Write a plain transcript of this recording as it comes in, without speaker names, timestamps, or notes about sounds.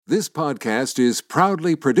This podcast is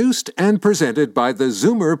proudly produced and presented by the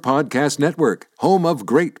Zoomer Podcast Network, home of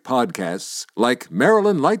great podcasts like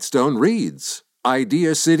Marilyn Lightstone Reads,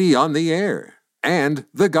 Idea City on the Air, and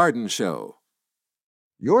The Garden Show.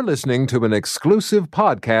 You're listening to an exclusive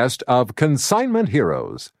podcast of Consignment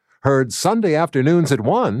Heroes, heard Sunday afternoons at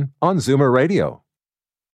 1 on Zoomer Radio.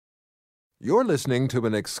 You're listening to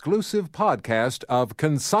an exclusive podcast of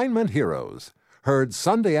Consignment Heroes, heard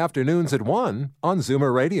Sunday afternoons at 1 on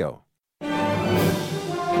Zoomer Radio.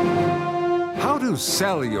 How to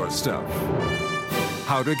sell your stuff.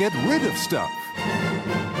 How to get rid of stuff.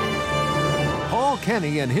 Paul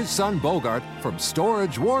Kenny and his son Bogart from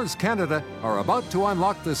Storage Wars Canada are about to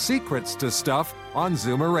unlock the secrets to stuff on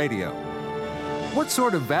Zoomer Radio. What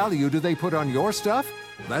sort of value do they put on your stuff?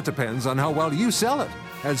 That depends on how well you sell it,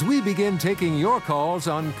 as we begin taking your calls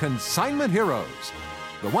on Consignment Heroes,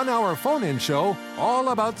 the 1-hour phone-in show all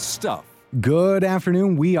about stuff. Good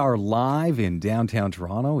afternoon. We are live in downtown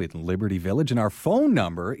Toronto in Liberty Village, and our phone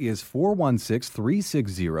number is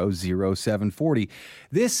 416-360-0740.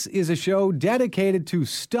 This is a show dedicated to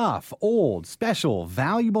stuff, old, special,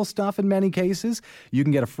 valuable stuff in many cases. You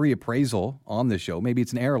can get a free appraisal on this show. Maybe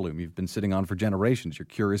it's an heirloom you've been sitting on for generations. You're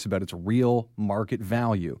curious about its real market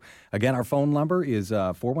value. Again, our phone number is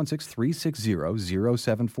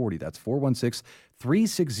 416-360-0740. That's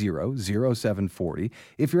 416-360-0740.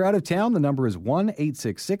 If you're out of town, the number is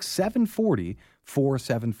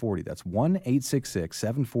 1-866-740-4740. That's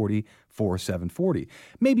 1-866-740-4740.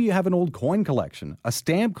 Maybe you have an old coin collection, a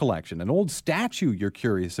stamp collection, an old statue you're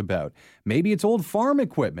curious about. Maybe it's old farm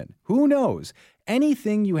equipment. Who knows?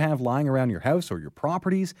 Anything you have lying around your house or your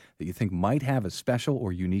properties that you think might have a special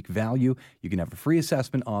or unique value, you can have a free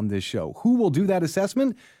assessment on this show. Who will do that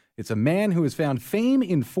assessment? It's a man who has found fame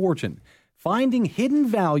in fortune, finding hidden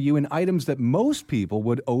value in items that most people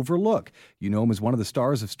would overlook. You know him as one of the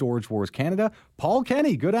stars of Storage Wars Canada, Paul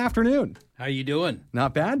Kenny. Good afternoon. How you doing?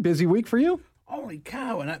 Not bad. Busy week for you? Holy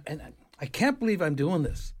cow! And I can't believe I'm doing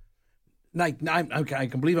this. I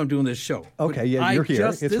can believe I'm doing this show. Okay, yeah, you're here.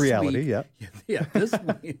 It's reality. Yeah.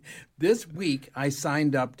 This week I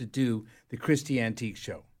signed up to do the Christie Antique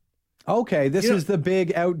Show. Okay, this is the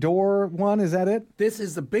big outdoor one. Is that it? This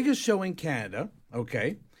is the biggest show in Canada.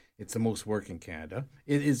 Okay. It's the most work in Canada.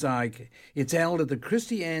 It's held at the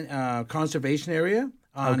Christie Conservation Area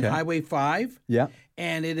on Highway 5. Yeah.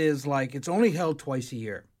 And it's only held twice a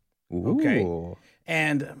year. Ooh. Okay.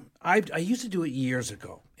 And I used to do it years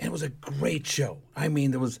ago. And it was a great show. I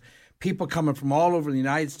mean, there was people coming from all over the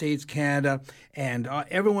United States, Canada, and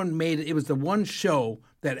everyone made it. It was the one show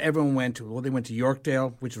that everyone went to. Well, they went to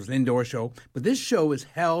Yorkdale, which was an indoor show. But this show is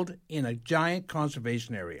held in a giant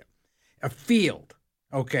conservation area, a field.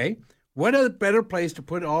 Okay, what a better place to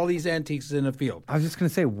put all these antiques in a field? I was just going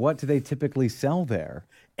to say, what do they typically sell there?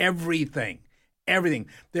 Everything.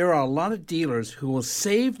 There are a lot of dealers who will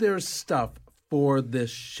save their stuff for this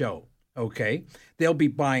show, okay? They'll be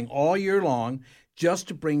buying all year long just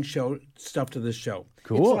to bring stuff to this show.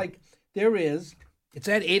 Cool. It's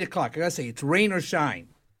at 8 o'clock. I got to say, it's rain or shine.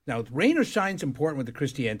 Now, rain or shine's important with the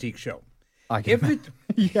Christie Antique Show.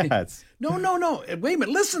 Yes. No. Wait a minute.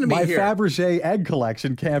 Listen to me here. My Fabergé egg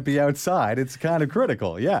collection can't be outside. It's kind of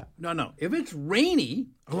critical. Yeah. No. If it's rainy,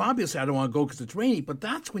 well, obviously I don't want to go because it's rainy, but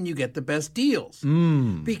that's when you get the best deals.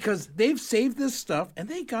 Because they've saved this stuff and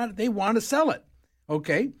they want to sell it.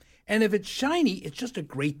 Okay. And if it's shiny, it's just a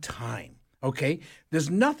great time. Okay. There's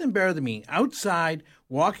nothing better than being outside,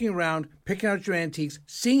 walking around, picking out your antiques,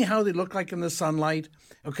 seeing how they look like in the sunlight.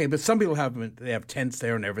 Okay, but some people have tents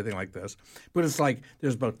there and everything like this. But it's like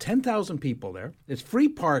there's about 10,000 people there. It's free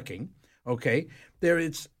parking. Okay,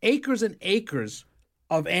 it's acres and acres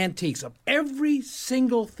of antiques of every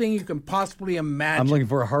single thing you can possibly imagine. I'm looking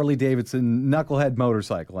for a Harley-Davidson knucklehead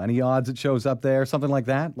motorcycle. Any odds it shows up there? Something like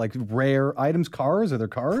that? Like rare items, cars? Are there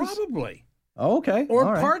cars? Probably. Oh, okay. Or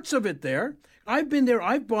parts of it there. I've been there.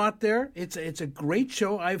 I've bought there. It's a great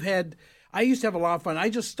show. I used to have a lot of fun.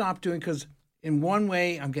 I just stopped doing because in one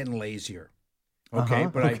way I'm getting lazier. Okay,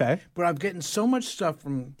 but I'm getting so much stuff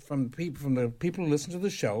from the people who listen to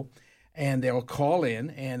the show, and they'll call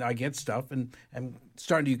in, and I get stuff, and I'm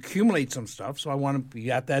starting to accumulate some stuff. So I want to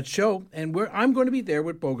be at that show, and I'm going to be there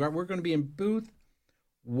with Bogart. We're going to be in booth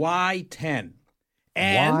Y10.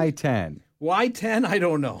 And Y10, I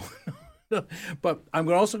don't know. But I'm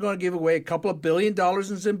also going to give away a couple of $1 billion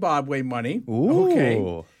in Zimbabwe money. Ooh.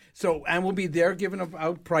 Okay. So, and we'll be there giving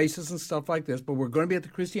out prices and stuff like this, but we're going to be at the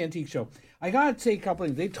Christie Antique Show. I got to say a couple of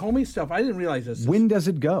things. They told me stuff. I didn't realize this. When does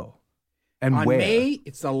it go? And on where? May,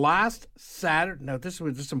 it's the last Saturday. Now, this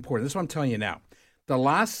is important. This is what I'm telling you now. The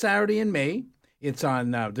last Saturday in May, It's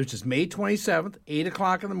on, this is May 27th, 8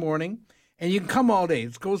 o'clock in the morning. And you can come all day.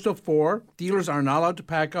 It goes till 4. Dealers are not allowed to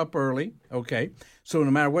pack up early, okay? So no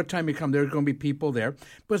matter what time you come, there's going to be people there.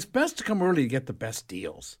 But it's best to come early to get the best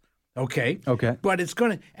deals, okay? Okay. But it's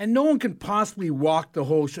going to, and no one can possibly walk the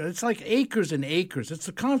whole show. It's like acres and acres. It's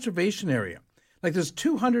a conservation area. Like there's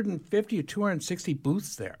 250 or 260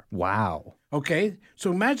 booths there. Wow. Okay?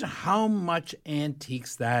 So imagine how much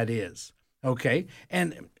antiques that is, okay?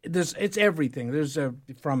 And it's everything. There's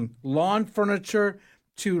from lawn furniture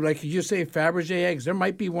to, like you just say, Fabergé eggs. There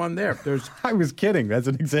might be one there. I was kidding as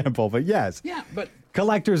an example, but yes. Yeah, but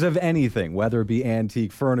collectors of anything, whether it be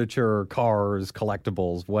antique furniture, cars,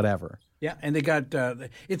 collectibles, whatever. Yeah, and they got,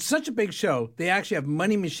 it's such a big show, they actually have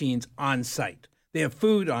money machines on site. They have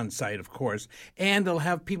food on site, of course, and they'll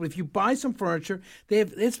have people. If you buy some furniture,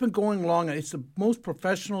 it's been going long. It's the most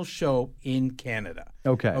professional show in Canada.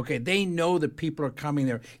 Okay. Okay. They know that people are coming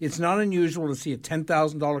there. It's not unusual to see a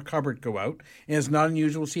 $10,000 cupboard go out, and it's not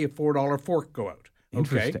unusual to see a $4 fork go out. Okay.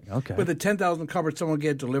 Interesting. Okay. But the 10,000 cupboard, someone will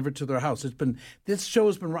get delivered to their house. This show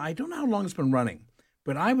has been. I don't know how long it's been running,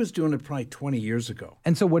 but I was doing it probably 20 years ago.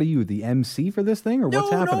 And so, what are you, the MC for this thing, or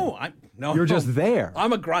what's happening? No, you're just there.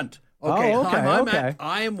 I'm a grunt. Okay, okay.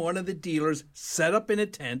 I am one of the dealers set up in a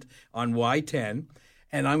tent on Y10,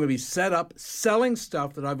 and I'm going to be set up selling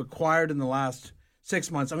stuff that I've acquired in the last 6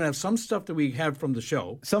 months. I'm going to have some stuff that we have from the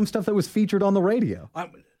show. Some stuff that was featured on the radio.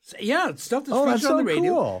 Yeah, stuff that's featured on the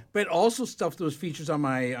radio, cool. but also stuff that was featured on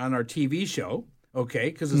our TV show, okay,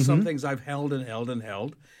 because there's some things I've held and held and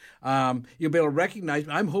held. You'll be able to recognize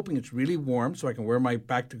me. I'm hoping it's really warm so I can wear my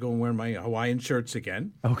Hawaiian shirts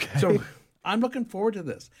again. Okay. So I'm looking forward to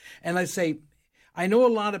this. And I say, I know a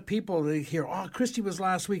lot of people that hear, Christy was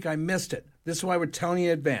last week, I missed it. This is why we're telling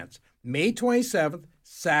you in advance. May 27th,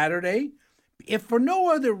 Saturday. If for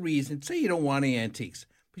no other reason, say you don't want any antiques,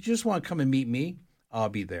 but you just want to come and meet me, I'll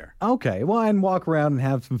be there. Okay. Well, and walk around and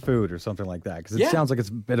have some food or something like that, because it sounds like it's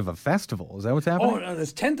a bit of a festival. Is that what's happening? Oh,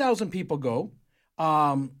 there's 10,000 people go,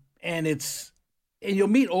 and you'll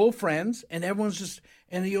meet old friends, and everyone's just...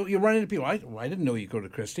 And you run into people. I didn't know you go to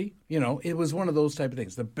Christie. It was one of those type of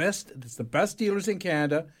things. It's the best dealers in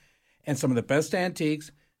Canada, and some of the best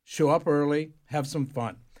antiques. Show up early, have some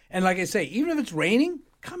fun. And like I say, even if it's raining,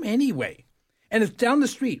 come anyway. And it's down the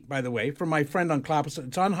street, by the way, from my friend on Clapperson.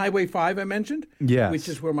 It's on Highway 5, I mentioned. Yes. Which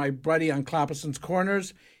is where my buddy on Clapperson's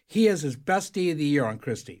Corners, he has his best day of the year on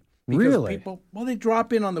Christie. Because really? People, they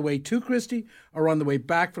drop in on the way to Christie or on the way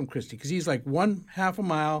back from Christie, because he's like 1/2 a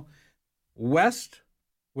mile west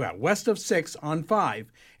of 6 on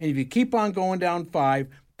 5. And if you keep on going down 5,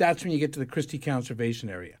 that's when you get to the Christie Conservation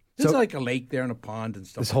Area. There's like a lake there and a pond and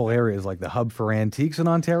stuff. This whole area is like the hub for antiques in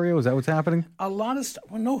Ontario? Is that what's happening? A lot of stuff.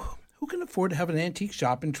 Well, no. Who can afford to have an antique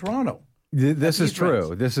shop in Toronto? This is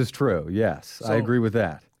true. This is true. Yes, I agree with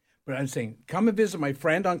that. But I'm saying, come and visit my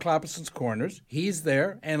friend on Clapperson's Corners. He's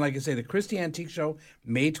there. And like I say, the Christie Antique Show,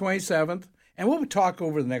 May 27th. And we'll talk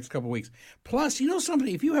over the next couple of weeks. Plus,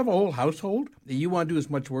 somebody, if you have a whole household and you want to do as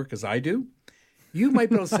much work as I do, you might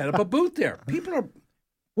be able to set up a booth there. People are...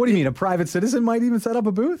 What do you mean? A private citizen might even set up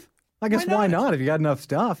a booth? I guess why not? If you got enough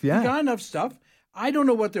stuff, yeah. You got enough stuff. I don't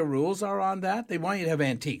know what their rules are on that. They want you to have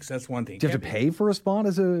antiques. That's one thing. Do you have to pay for a spot?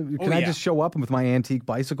 Can I just show up with my antique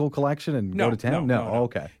bicycle collection and go to town? No.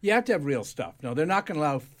 Okay. You have to have real stuff. No, they're not going to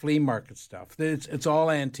allow flea market stuff. It's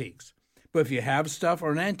all antiques. But if you have stuff,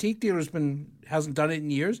 or an antique dealer hasn't done it in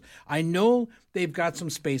years, I know they've got some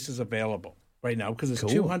spaces available right now because it's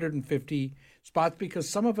 250 spots, because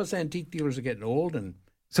some of us antique dealers are getting old. And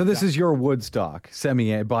so this is your Woodstock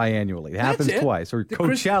biannually. It happens twice, or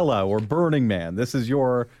Coachella or Burning Man. This is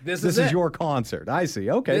your concert. I see.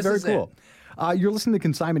 Okay, very cool. You're listening to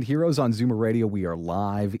Consignment Heroes on Zoomer Radio. We are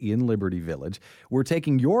live in Liberty Village. We're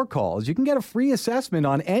taking your calls. You can get a free assessment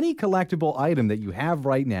on any collectible item that you have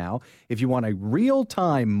right now. If you want a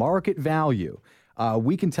real-time market value,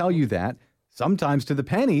 we can tell you that, sometimes to the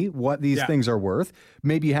penny, what these things are worth.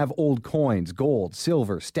 Maybe you have old coins, gold,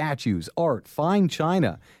 silver, statues, art, fine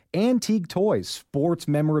china, antique toys, sports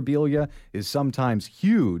memorabilia is sometimes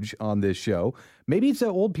huge on this show. Maybe it's an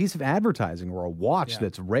old piece of advertising or a watch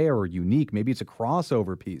that's rare or unique. Maybe it's a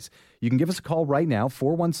crossover piece. You can give us a call right now,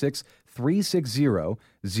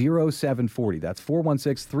 416-360-0740. That's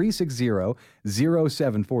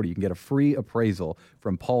 416-360-0740. You can get a free appraisal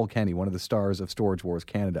from Paul Kenny, one of the stars of Storage Wars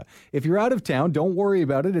Canada. If you're out of town, don't worry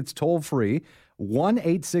about it. It's toll-free,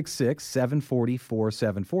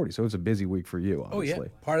 1-866-740-4740. So it's a busy week for you, obviously. Oh, yeah.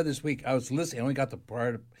 Part of this week, I was listening. I only got the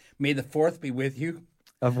part of May the 4th be with you.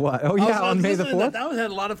 Of what? Oh, yeah, on May the 4th? That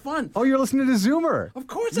had a lot of fun. Oh, you're listening to Zoomer. Of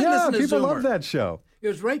course I listen to Zoomer. Yeah, people love that show. It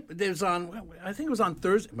was right. It was on. I think it was on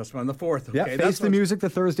Thursday. It must have been on the 4th. Okay? Yeah, Face the Music, the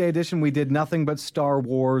Thursday edition. We did nothing but Star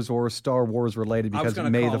Wars or Star Wars related because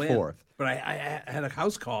May the 4th. But I had a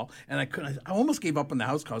house call, and I couldn't. I almost gave up on the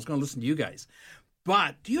house call. I was going to listen to you guys.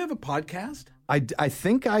 But do you have a podcast? I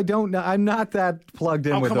think I don't know. I'm not that plugged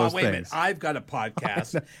in with those things. Wait a minute. I've got a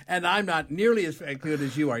podcast, and I'm not nearly as good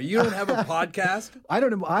as you are. You don't have a podcast? I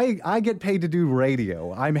don't know. I get paid to do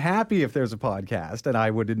radio. I'm happy if there's a podcast, and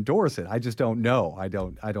I would endorse it. I just don't know. I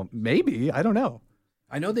don't. Maybe. I don't know.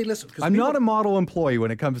 I know they listen. I'm not a model employee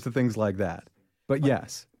when it comes to things like that. But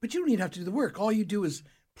yes. But you don't even have to do the work. All you do is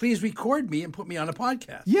please record me and put me on a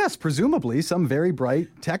podcast. Yes, presumably some very bright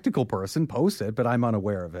technical person posts it, but I'm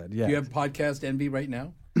unaware of it. Yeah. Do you have podcast envy right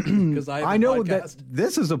now? Because I know that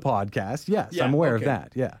this is a podcast. Yes, I'm aware of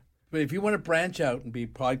that. Yeah. But if you want to branch out and be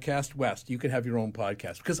Podcast West, you can have your own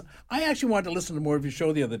podcast. Because I actually wanted to listen to more of your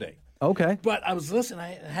show the other day. Okay. But I was listening.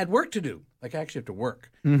 I had work to do. Like, I actually have to work,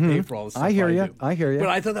 pay for all this stuff I hear you. do. I hear you. But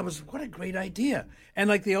I thought what a great idea. And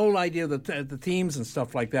like the old idea of the themes and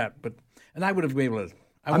stuff like that. And I would have been able to.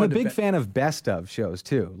 I'm a big fan of best of shows,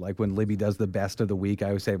 too. Like when Libby does the best of the week, I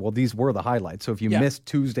always say, well, these were the highlights. So if you missed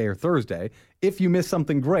Tuesday or Thursday, if you miss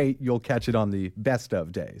something great, you'll catch it on the best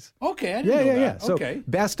of days. Okay, I didn't know that. Yeah. So okay.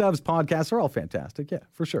 Best of's podcasts are all fantastic. Yeah,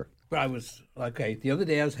 for sure. But I was, the other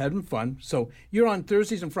day I was having fun. So you're on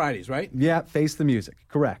Thursdays and Fridays, right? Yeah, Face the Music.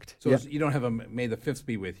 Correct. So you don't have a May the 5th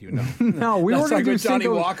be with you, no? No, we were going to do Johnny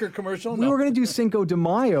Walker commercial? We were going to do Cinco de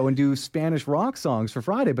Mayo and do Spanish rock songs for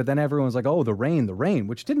Friday, but then everyone was like, oh, the rain,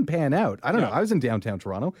 which didn't pan out. I don't know. I was in downtown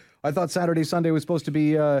Toronto. I thought Saturday, Sunday was supposed to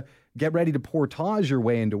be get ready to portage your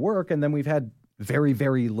way into work, and then we've had very,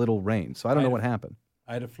 very little rain. So I don't know what happened.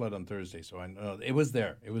 I had a flood on Thursday, so I know it was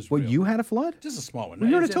there. It was. Well, real. You had a flood? Just a small one. Well,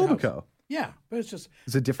 you're at Etobicoke. Yeah, but it's just.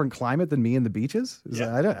 Is it a different climate than me and the beaches?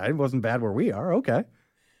 I wasn't bad where we are. Okay.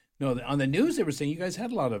 No, on the news they were saying you guys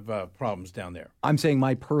had a lot of problems down there. I'm saying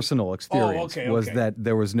my personal experience was that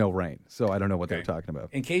there was no rain, so I don't know what they're talking about.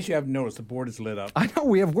 In case you haven't noticed, the board is lit up. I know,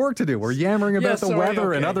 we have work to do. We're yammering about the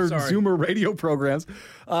weather and other Zoomer radio programs.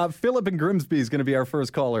 Philip in Grimsby is going to be our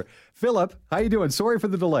first caller. Philip, how you doing? Sorry for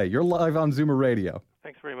the delay. You're live on Zoomer Radio.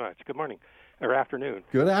 Thanks very much. Good morning. Or afternoon.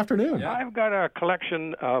 Good afternoon. Yeah. I've got a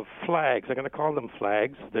collection of flags. I'm going to call them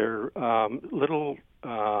flags. They're little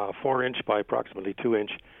 4-inch by approximately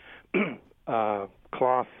 2-inch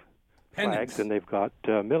cloth flags, and they've got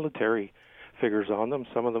military figures on them.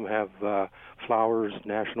 Some of them have flowers,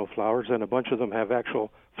 national flowers, and a bunch of them have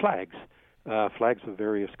actual flags, flags of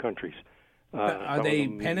various countries. Are they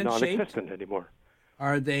pennant-shaped? Non-existent anymore.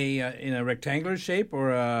 Are they in a rectangular shape or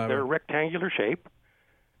a... They're rectangular shape.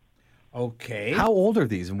 Okay. How old are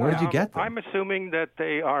these, and where did you get them? I'm assuming that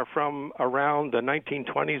they are from around the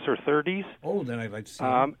 1920s or 30s. Oh, then I'd like to see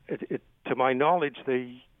them. To my knowledge,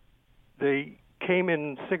 they came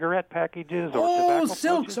in cigarette packages or tobacco pouches.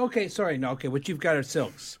 silks. Okay, sorry. No, okay, what you've got are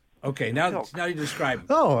silks. Okay, now you describe them.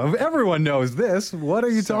 Oh, everyone knows this. What are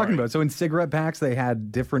you talking about? So in cigarette packs, they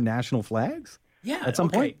had different national flags? Yeah, at some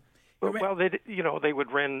point? Well, they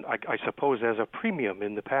would run, I suppose, as a premium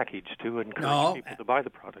in the package to encourage people to buy the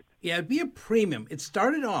product. Yeah, it'd be a premium. It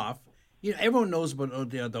started off, everyone knows about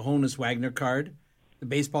the Honus Wagner card, the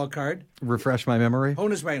baseball card. Refresh my memory.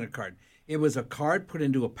 Honus Wagner card. It was a card put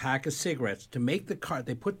into a pack of cigarettes to make the card.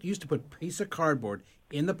 They used to put a piece of cardboard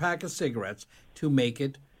in the pack of cigarettes to make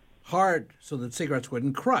it hard so that cigarettes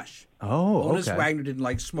wouldn't crush. Oh, Honus Wagner didn't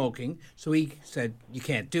like smoking, so he said, you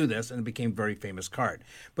can't do this, and it became a very famous card.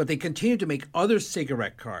 But they continued to make other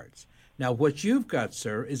cigarette cards. Now, what you've got,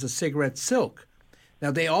 sir, is a cigarette silk.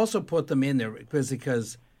 Now, they also put them in there because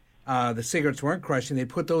the cigarettes weren't crushing. They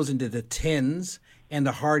put those into the tins and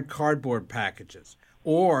the hard cardboard packages.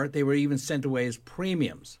 Or they were even sent away as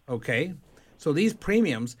premiums, okay? So these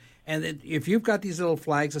premiums, and if you've got these little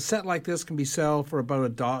flags, a set like this can be sold for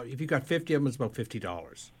about $1. If you've got 50 of them, it's about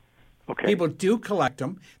 $50. Okay. People do collect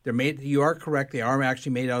them. They're made. You are correct. They are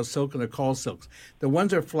actually made out of silk, and they're called silks. The ones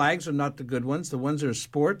that are flags are not the good ones. The ones that are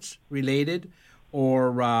sports related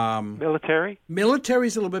or military.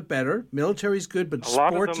 Military's a little bit better. Military's good, but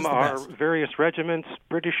sports is the best. A lot of them are various regiments,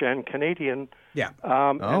 British and Canadian. Yeah.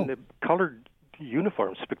 And the colored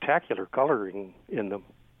uniforms, spectacular coloring in them.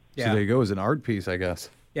 Yeah. So there you go, as an art piece, I guess.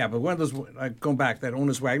 Yeah, but one of those, going back, that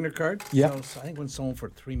Honus Wagner card, I think one sold for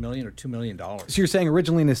 $3 million or $2 million. So you're saying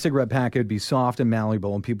originally in a cigarette pack, it would be soft and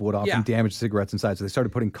malleable, and people would often damage cigarettes inside. So they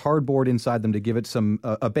started putting cardboard inside them to give it some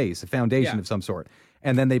a base, a foundation of some sort.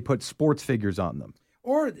 And then they put sports figures on them.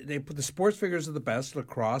 Or they put the sports figures are the best,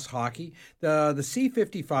 lacrosse, hockey. The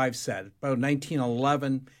C-55 set, about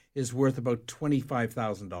 1911, is worth about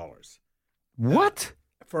 $25,000. What?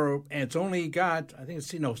 and it's only got, I think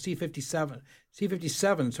it's C57.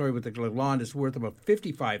 C57, sorry, with the Lalonde is worth about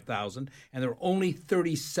 $55,000, and there are only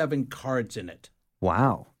 37 cards in it.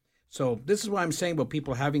 Wow. So this is what I'm saying about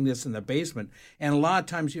people having this in their basement, and a lot of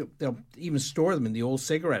times they'll even store them in the old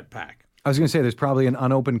cigarette pack. I was going to say, there's probably an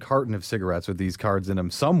unopened carton of cigarettes with these cards in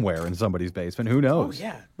them somewhere in somebody's basement. Who knows? Oh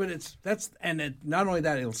yeah, but not only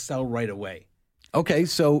that, it'll sell right away. Okay,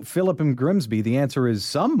 so Philip and Grimsby, the answer is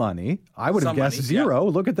some money. I would have guessed zero.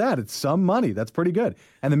 Yeah. Look at that. It's some money. That's pretty good.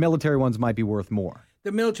 And the military ones might be worth more.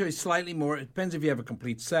 The military is slightly more. It depends if you have a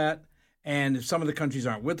complete set and if some of the countries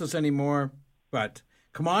aren't with us anymore. But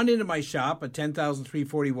come on into my shop at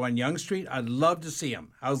 10,341 Yonge Street. I'd love to see them.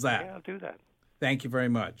 How's that? Yeah, I'll do that. Thank you very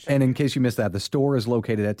much. And in case you missed that, the store is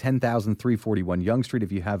located at 10,341 Yonge Street.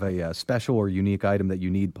 If you have a special or unique item that you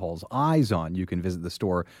need Paul's eyes on, you can visit the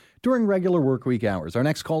store during regular work week hours. Our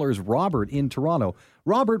next caller is Robert in Toronto.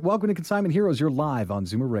 Robert, welcome to Consignment Heroes. You're live on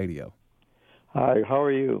Zoomer Radio. Hi, how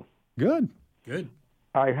are you? Good. Good.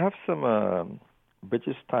 I have some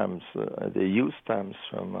British stamps, the used stamps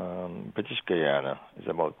from British Guyana. It's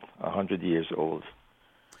about 100 years old.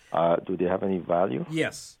 Do they have any value?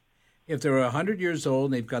 Yes. If they're 100 years old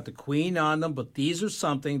and they've got the Queen on them, but these are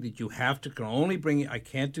something that you can only bring. I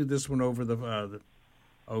can't do this one over the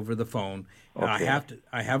phone. Okay.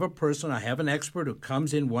 I have an expert who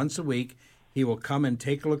comes in once a week. He will come and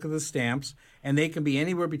take a look at the stamps, and they can be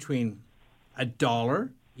anywhere between $1,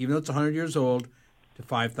 even though it's 100 years old, to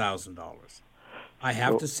 $5,000. I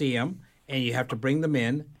have to see them, and you have to bring them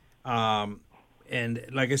in. And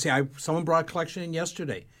like I say, someone brought a collection in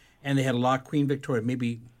yesterday, and they had a lot of Queen Victoria,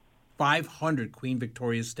 maybe 500 Queen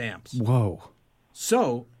Victoria stamps. Whoa.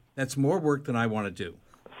 So that's more work than I want to do.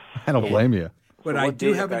 I don't blame you. But I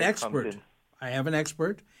do have an expert. I have an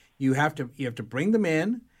expert. You have to bring them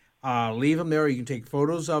in, leave them there. You can take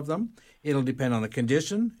photos of them. It'll depend on the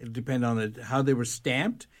condition. It'll depend on how they were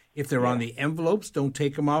stamped. If they're on the envelopes, don't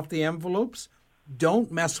take them off the envelopes.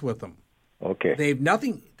 Don't mess with them. Okay. They've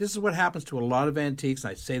nothing. This is what happens to a lot of antiques, and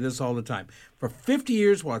I say this all the time. For 50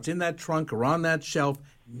 years, while it's in that trunk or on that shelf,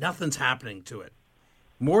 nothing's happening to it.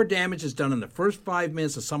 More damage is done in the first 5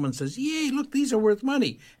 minutes if someone says, yay, look, these are worth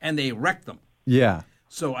money, and they wreck them. Yeah.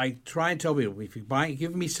 So I try and tell people, if you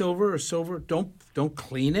give me silver, don't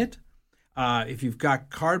clean it. If you've got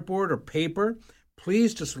cardboard or paper,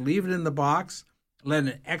 please just leave it in the box. Let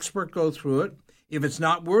an expert go through it. If it's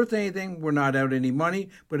not worth anything, we're not out any money.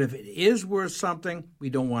 But if it is worth something, we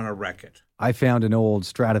don't want to wreck it. I found an old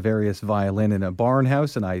Stradivarius violin in a barn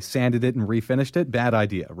house, and I sanded it and refinished it. Bad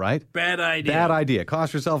idea, right? Bad idea. Bad idea.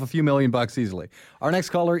 Cost yourself a few $1,000,000 easily. Our next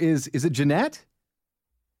caller is it Jeanette?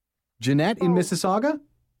 Jeanette in Mississauga?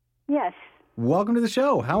 Yes. Welcome to the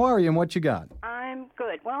show. How are you and what you got? I'm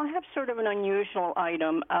good. Well, I have sort of an unusual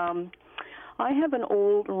item. I have an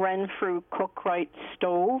old Renfrew Cookright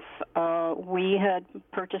stove. We had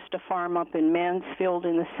purchased a farm up in Mansfield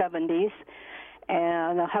in the 70s,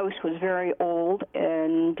 and the house was very old,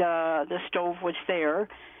 and the stove was there.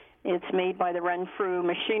 It's made by the Renfrew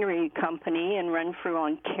Machinery Company in Renfrew,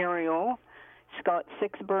 Ontario. It's got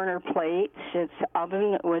 6 burner plates. It's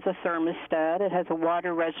oven with a thermostat. It has a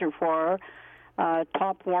water reservoir,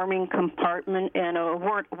 top warming compartment, and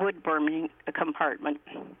a wood burning compartment.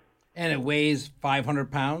 And it weighs 500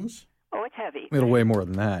 pounds? Oh, it's heavy. It'll weigh more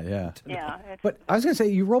than that, yeah. Yeah. But I was going to say,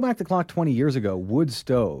 you roll back the clock 20 years ago, wood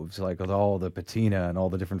stoves, like with all the patina and all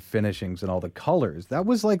the different finishings and all the colors, that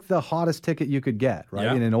was like the hottest ticket you could get, right?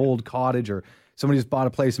 Yeah. In an old cottage, or somebody just bought a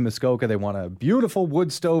place in Muskoka, they want a beautiful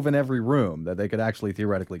wood stove in every room that they could actually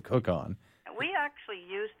theoretically cook on. We actually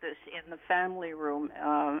used this in the family room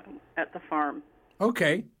at the farm.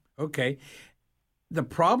 Okay. The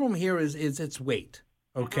problem here is its weight.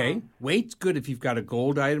 Okay, Weight's good if you've got a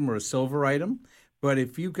gold item or a silver item, but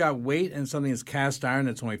if you've got weight and something that's cast iron,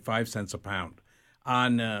 it's only 5 cents a pound.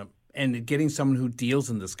 And getting someone who deals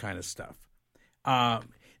in this kind of stuff,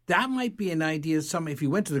 that might be an idea. If you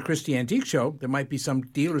went to the Christie Antique Show, there might be some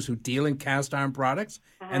dealers who deal in cast iron products,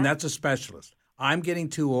 and that's a specialist. I'm getting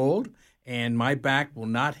too old, and my back will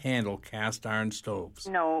not handle cast iron stoves.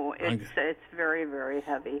 No, it's very, very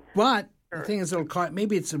heavy. But the thing is,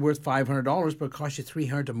 maybe it's worth $500, but it costs you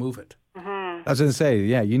 $300 to move it. I was going to say,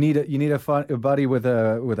 yeah, you need a buddy with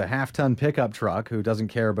a half-ton pickup truck who doesn't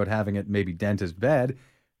care about having it maybe dent his bed,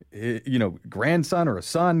 grandson or a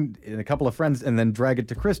son and a couple of friends, and then drag it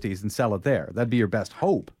to Christie's and sell it there. That'd be your best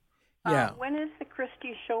hope. Yeah. When is the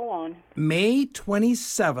Christie show on? May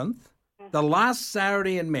 27th, the last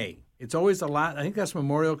Saturday in May. It's always the last. I think that's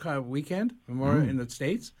Memorial weekend, in the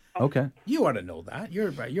States. Okay. You ought to know that.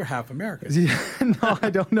 You're half American. No, I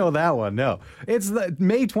don't know that one. No, it's the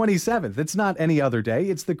May 27th. It's not any other day.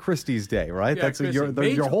 It's the Christie's Day, right? Yeah, That's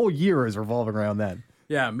your whole year is revolving around that.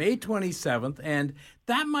 Yeah, May 27th, and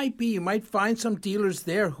that might be. You might find some dealers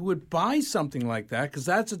there who would buy something like that because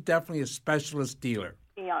that's definitely a specialist dealer.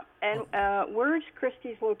 Yeah, and where is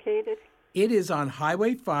Christie's located? It is on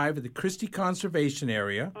Highway 5 at the Christie Conservation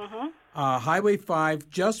Area. Highway 5,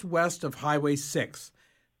 just west of Highway 6.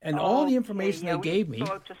 And all the information they gave me. We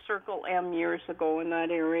used to go to Circle M years ago in that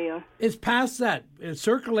area. It's past that.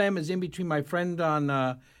 Circle M is in between my friend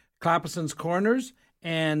on Clapperson's Corners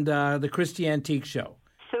and the Christie Antique Show.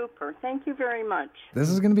 Super. Thank you very much. This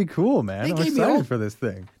is going to be cool, man. I'm excited for this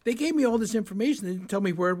thing. They gave me all this information. They didn't tell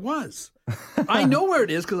me where it was. I know where it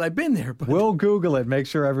is because I've been there. But we'll Google it. Make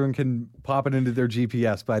sure everyone can pop it into their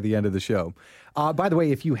GPS by the end of the show. By the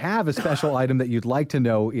way, if you have a special item that you'd like to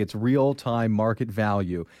know its real-time market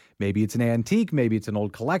value, maybe it's an antique, maybe it's an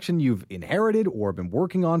old collection you've inherited or been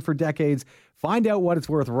working on for decades, find out what it's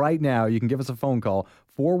worth right now. You can give us a phone call,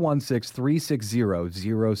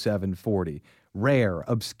 416-360-0740. Rare,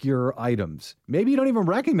 obscure items. Maybe you don't even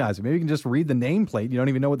recognize it. Maybe you can just read the nameplate. You don't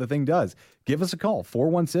even know what the thing does. Give us a call,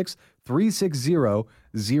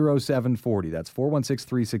 416-360-0740. That's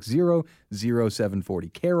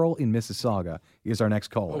 416-360-0740. Carol in Mississauga is our next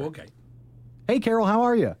caller. Oh, okay. Hey, Carol, how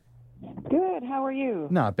are you? Good. How are you?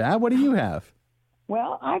 Not bad. What do you have?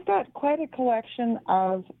 Well, I've got quite a collection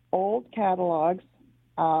of old catalogs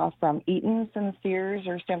from Eaton's and Sears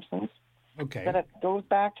or Simpsons. Okay. That it goes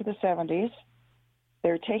back to the 70s.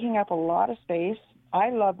 They're taking up a lot of space. I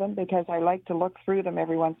love them because I like to look through them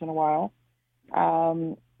every once in a while.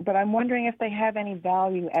 But I'm wondering if they have any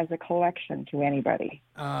value as a collection to anybody.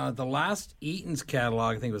 The last Eaton's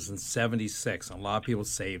catalog, I think, was in 76. And a lot of people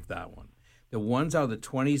saved that one. The ones out of the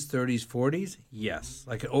 20s, 30s, 40s, yes.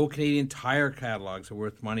 Like old Canadian Tire catalogs are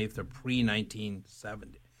worth money if they're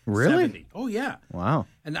pre-1970. Really? 70. Oh, yeah. Wow.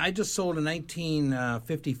 And I just sold a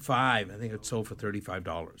 1955. I think it sold for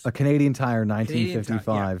 $35. A Canadian Tire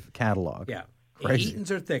 1955 catalog. Yeah. Crazy.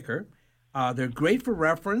 Eaton's are thicker. They're great for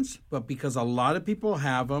reference, but because a lot of people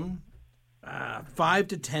have them, $5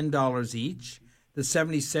 to $10 each. The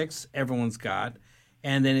 76, everyone's got.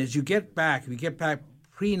 And then as you get back, if you get back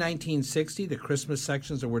pre-1960, the Christmas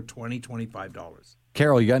sections are worth $20, $25.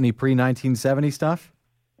 Carol, you got any pre-1970 stuff?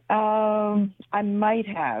 I might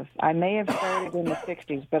have. I may have started in the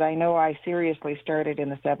 60s, but I know I seriously started in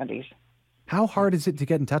the 70s. How hard is it to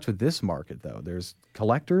get in touch with this market, though? There's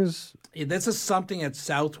collectors? This is something at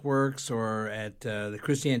Southworks or at the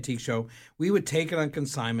Christie Antique Show. We would take it on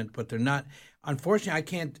consignment, but they're not. Unfortunately, I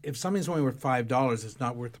can't. If something's only worth $5, it's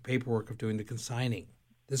not worth the paperwork of doing the consigning.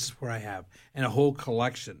 This is where I have. And a whole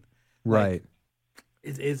collection. Right. Like,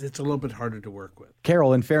 it's a little bit harder to work with.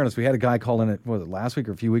 Carol, in fairness, we had a guy call in, was it last week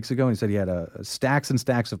or a few weeks ago, and he said he had stacks and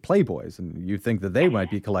stacks of Playboys, and you think that they might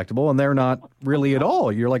be collectible, and they're not really at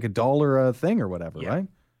all. You're like $1 a thing or whatever, right?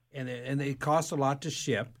 And they cost a lot to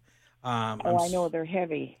ship. I know they're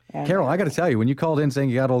heavy. Carol, I got to tell you, when you called in saying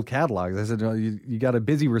you got old catalogs, I said, you got a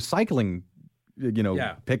busy recycling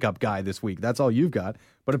pickup guy this week. That's all you've got.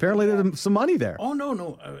 But apparently there's some money there. Oh,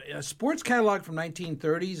 no. A sports catalog from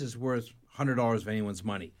 1930s is worth $100 of anyone's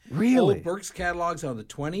money. Really? Old Burke's catalogs out of the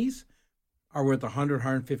 20s are worth $100,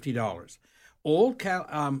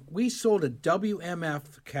 $150. We sold a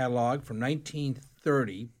WMF catalog from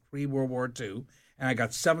 1930, pre-World War II, and I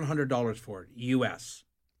got $700 for it, U.S.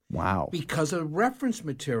 Wow. Because of reference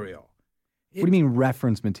material. What do you mean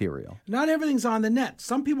reference material? Not everything's on the net.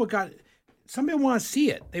 Some people want to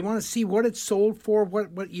see it. They want to see what it sold for,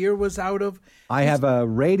 what year was out of. I have a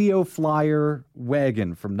Radio Flyer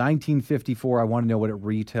wagon from 1954. I want to know what it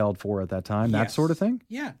retailed for at that time, that sort of thing?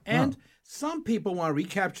 Yeah, and some people want to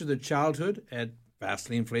recapture their childhood at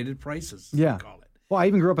vastly inflated prices, yeah. we call it. Well, I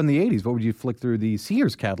even grew up in the 80s. What would you flick through the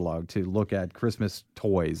Sears catalog to look at Christmas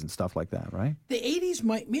toys and stuff like that, right? The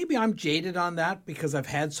 80s maybe I'm jaded on that because I've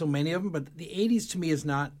had so many of them, but the 80s to me is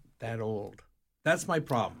not that old. That's my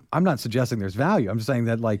problem. I'm not suggesting there's value. I'm just saying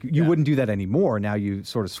that you wouldn't do that anymore. Now you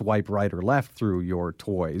sort of swipe right or left through your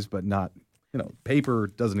toys, but not, paper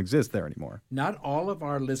doesn't exist there anymore. Not all of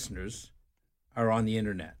our listeners are on the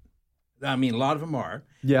internet. I mean, a lot of them are.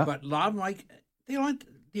 Yeah. But a lot of them, they want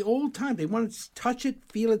the old time. They want to touch it,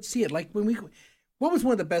 feel it, see it. Like what was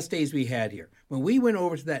one of the best days we had here? When we went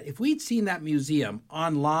over to that, if we'd seen that museum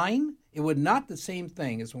online, it would not the same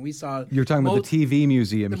thing as when we saw. You're talking about the TV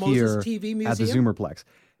museum here TV museum? At the Zoomerplex.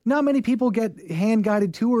 Not many people get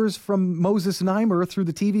hand-guided tours from Moses Neimer through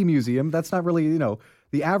the TV museum. That's not really,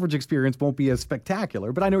 the average experience won't be as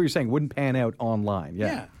spectacular. But I know what you're saying. Wouldn't pan out online.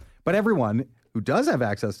 Yeah. But everyone, who does have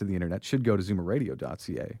access to the internet should go to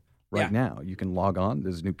zoomerradio.ca right now. You can log on.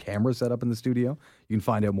 There's a new camera set up in the studio. You can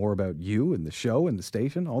find out more about you and the show and the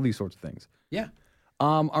station, all these sorts of things. Yeah.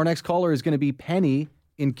 Our next caller is going to be Penny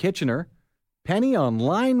in Kitchener. Penny on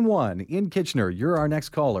line 1 in Kitchener. You're our next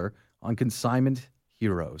caller on Consignment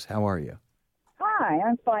Heroes. How are you? Hi,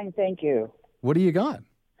 I'm fine, thank you. What do you got?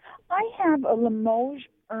 I have a Limoges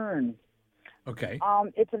urn. Okay.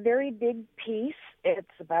 It's a very big piece. It's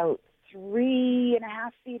about 3.5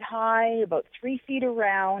 feet high, about 3 feet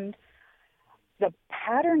around. The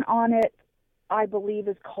pattern on it, I believe,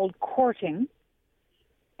 is called courting,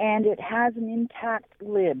 and it has an intact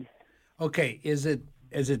lid. Okay, is it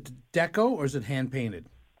deco or is it hand painted?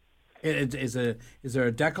 Is there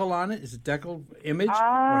a decal on it? Is it decal image or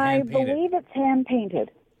hand painted? I believe it's hand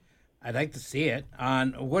painted. I'd like to see it.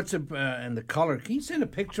 On what's it and the color? Can you send a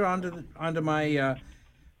picture onto my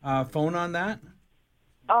phone on that?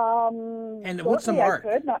 And what's the mark?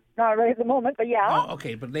 I could. Not right at the moment, but yeah. Oh,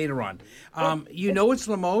 okay, but later on. You know it's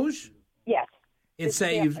Limoges? Yes.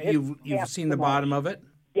 You've seen the bottom of it?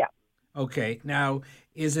 Yeah. Okay. Now,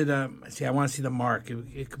 is it see, I want to see the mark.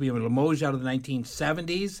 It could be a Limoges out of the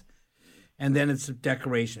 1970s, and then it's a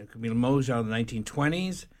decoration. It could be Limoges out of the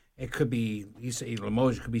 1920s. It could be, you say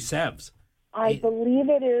Limoges, it could be Sevres. I believe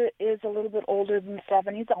it is a little bit older than the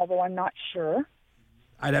 70s, although I'm not sure.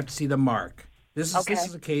 I'd have to see the mark. This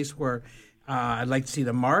is a case where I'd like to see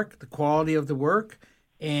the mark, the quality of the work,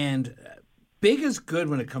 and big is good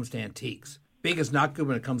when it comes to antiques. Big is not good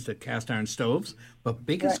when it comes to cast iron stoves, but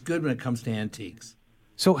big is good when it comes to antiques.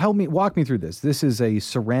 So walk me through this. This is a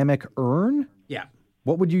ceramic urn? Yeah.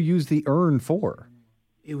 What would you use the urn for?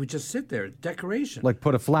 It would just sit there, decoration. Like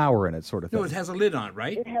put a flower in it, sort of thing? No, it has a lid on it,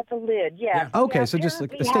 right? It has a lid, yeah. Okay, so just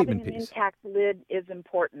like a statement having piece. An intact lid is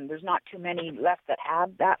important. There's not too many left that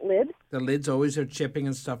have that lid. The lids always are chipping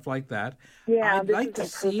and stuff like that. Yeah, I'd like to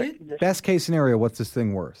see it. Condition. Best case scenario, what's this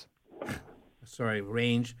thing worth? Sorry,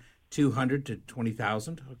 range $200,000 to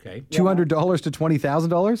 $20,000. Okay. $200 to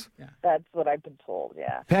 $20,000? Yeah. That's what I've been told,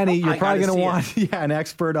 yeah. Penny, you're probably going to want it. an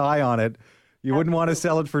expert eye on it. You wouldn't want to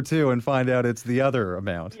sell it for $2 and find out it's the other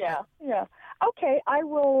amount. Yeah. Okay, I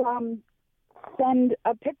will send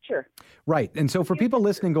a picture. Right. And so for people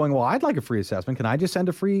listening going, well, I'd like a free assessment. Can I just send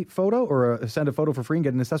a free photo or send a photo for free and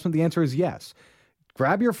get an assessment? The answer is yes.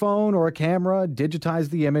 Grab your phone or a camera,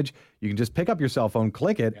 digitize the image. You can just pick up your cell phone,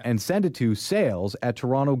 click it, and send it to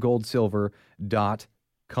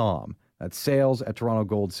sales@torontogoldsilver.com. That's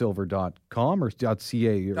sales@torontogoldsilver.com or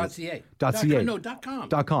 .ca. .ca. No, .com.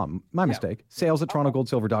 .com. My mistake.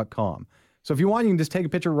 Sales@torontogoldsilver.com. So if you want, you can just take a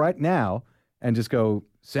picture right now and just go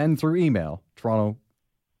send through email,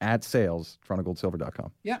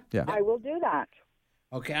 toronto@sales@torontogoldsilver.com. Yeah. I will do that.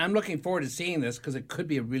 Okay, I'm looking forward to seeing this because it could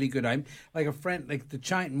be a really good item. Like a friend,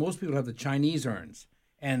 most people have the Chinese urns,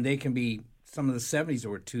 and they can be some of the 70s that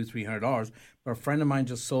were $200-$300. But a friend of mine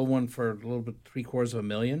just sold one for a little bit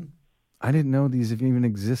 $750,000. I didn't know these even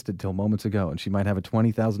existed till moments ago, and she might have a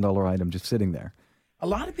 $20,000 item just sitting there. A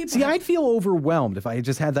lot of people. See, I'd feel overwhelmed if I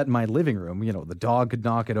just had that in my living room. You know, the dog could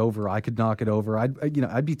knock it over, I could knock it over.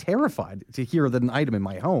 I'd be terrified to hear that an item in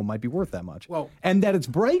my home might be worth that much. Well, and that it's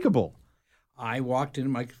breakable. I walked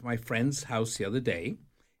into my friend's house the other day,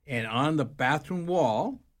 and on the bathroom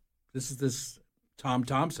wall, this Tom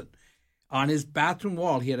Thompson. On his bathroom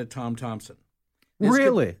wall, he had a Tom Thompson.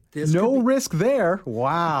 Really? No risk there.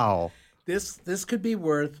 Wow. This could be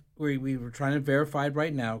worth. We were trying to verify it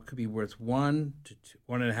right now. It could be worth $1 to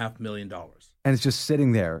 $1.5 million. And it's just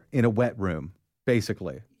sitting there in a wet room,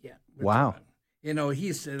 basically. Yeah. Wow.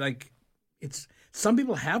 He's like, it's some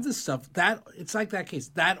people have this stuff that it's like that case,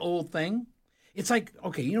 that old thing. It's like,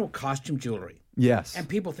 okay, costume jewelry. Yes. And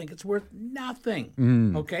people think it's worth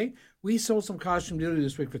nothing. Okay. We sold some costume jewelry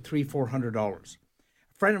this week for $300-$400.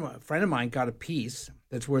 A friend of mine got a piece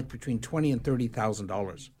that's worth between $20,000 and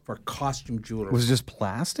 $30,000 for costume jewelry. Was it just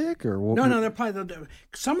plastic or what? No. They're probably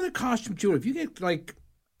some of the costume jewelry. If you get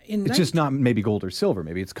it's just not maybe gold or silver.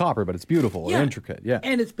 Maybe it's copper, but it's beautiful and intricate. Yeah,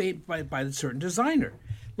 and it's made by a certain designer.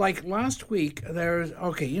 Like last week,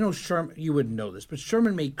 Sherman. You wouldn't know this, but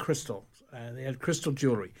Sherman made crystal. They had crystal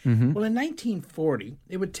jewelry. Mm-hmm. Well, in 1940,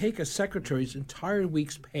 it would take a secretary's entire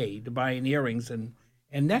week's pay to buy an earrings and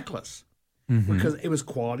necklace. Mm-hmm. Because it was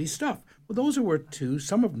quality stuff. Well, those are worth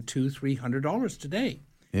some of them $200-$300 today.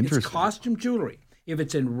 Interesting. It's costume jewelry. If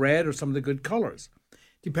it's in red or some of the good colors,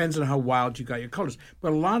 depends on how wild you got your colors.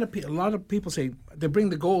 But a lot of people say they bring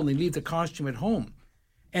the gold and they leave the costume at home.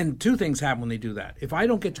 And two things happen when they do that. If I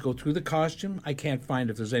don't get to go through the costume, I can't find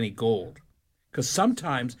if there's any gold. Because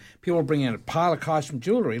sometimes people bring in a pile of costume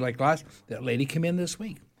jewelry. Like that lady came in this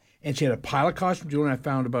week, and she had a pile of costume jewelry, and I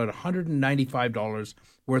found about $195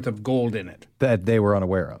 worth of gold in it. That they were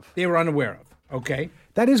unaware of. They were unaware of, okay?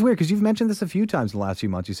 That is weird, because you've mentioned this a few times in the last few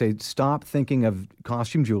months. You say, stop thinking of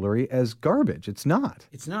costume jewelry as garbage. It's not.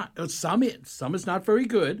 It's not. Some is not very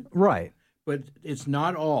good. Right. But it's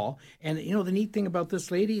not all. And, the neat thing about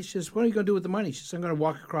this lady, she says, what are you going to do with the money? She says, I'm going to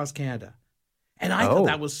walk across Canada. And I thought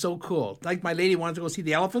that was so cool. Like my lady wanted to go see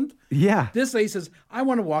the elephant. Yeah. This lady says, I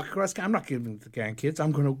want to walk across Canada. I'm not giving it to the grandkids.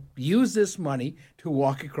 I'm going to use this money to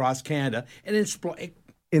walk across Canada and explore.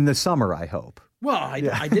 In the summer, I hope. Well,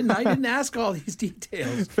 I didn't ask all these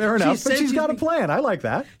details. Fair enough, but she's got a plan. I like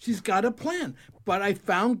that. She's got a plan. But I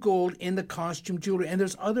found gold in the costume jewelry, and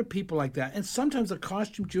there's other people like that. And sometimes the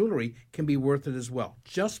costume jewelry can be worth it as well,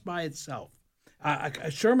 just by itself. A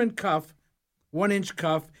Sherman cuff, 1-inch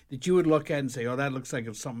cuff that you would look at and say, oh, that looks like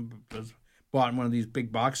it's something that was bought in one of these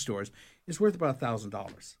big box stores, is worth about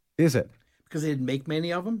 $1,000. Is it? Because they didn't make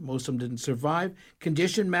many of them. Most of them didn't survive.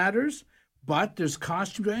 Condition matters, but there's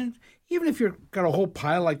costume jewelry. Even if you've got a whole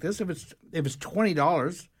pile like this, if it's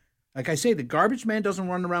 $20, like I say, the garbage man doesn't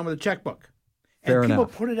run around with a checkbook. And people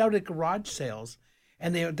put it out at garage sales,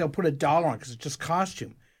 and they'll put $1 on it because it's just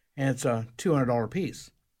costume, and it's a $200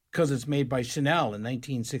 piece because it's made by Chanel in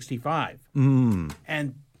 1965. And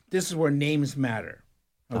this is where names matter.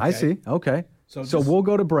 Okay? I see. Okay. So we'll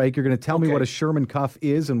go to break. You're going to tell me what a Sherman cuff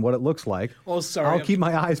is and what it looks like. Oh, sorry. I'll keep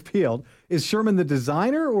my eyes peeled. Is Sherman the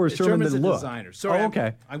designer or is Sherman the look? Designer. Sorry,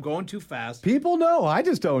 okay. I'm going too fast. People know. I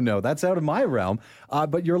just don't know. That's out of my realm.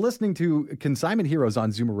 But you're listening to Consignment Heroes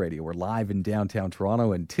on Zoomer Radio. We're live in downtown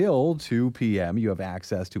Toronto until 2 p.m. You have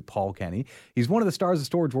access to Paul Kenny. He's one of the stars of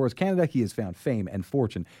Storage Wars Canada. He has found fame and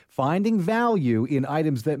fortune finding value in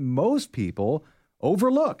items that most people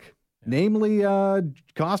overlook. Namely,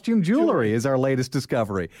 costume jewelry is our latest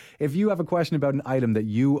discovery. If you have a question about an item that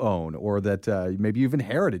you own or that maybe you've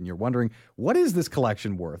inherited and you're wondering, what is this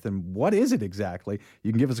collection worth and what is it exactly?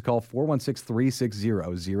 You can give us a call,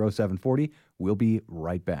 416-360-0740. We'll be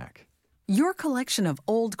right back. Your collection of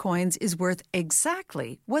old coins is worth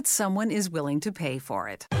exactly what someone is willing to pay for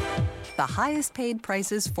it. The highest paid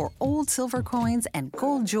prices for old silver coins and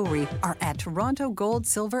gold jewelry are at Toronto Gold,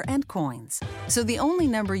 Silver and Coins. So the only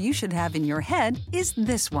number you should have in your head is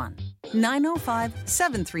this one,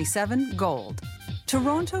 905-737-GOLD.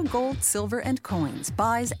 Toronto Gold, Silver and Coins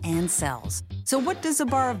buys and sells. So what does a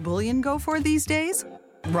bar of bullion go for these days?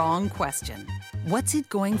 Wrong question. What's it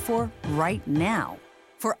going for right now?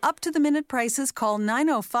 For up-to-the-minute prices, call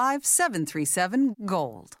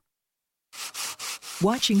 905-737-GOLD.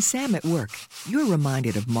 Watching Sam at work, you're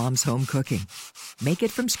reminded of Mom's home cooking. Make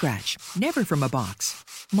it from scratch, never from a box.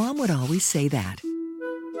 Mom would always say that.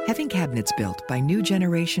 Having cabinets built by New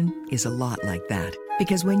Generation is a lot like that.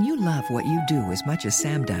 Because when you love what you do as much as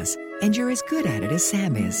Sam does, and you're as good at it as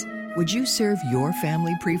Sam is, would you serve your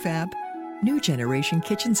family prefab? New Generation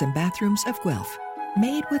kitchens and bathrooms of Guelph.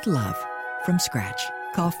 Made with love. From scratch.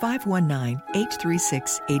 Call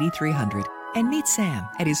 519-836-8300 and meet Sam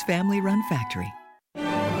at his family-run factory.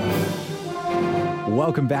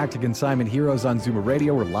 Welcome back to Consignment Heroes on Zoomer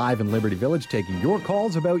Radio. We're live in Liberty Village taking your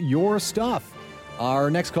calls about your stuff.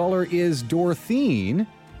 Our next caller is Dortheen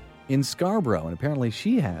in Scarborough, and apparently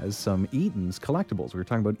she has some Eaton's collectibles. We were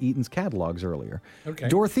talking about Eaton's catalogs earlier. Okay.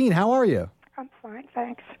 Dortheen, how are you? I'm fine,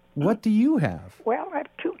 thanks. What do you have? Well, I have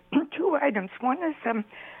two items. One is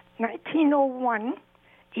 1901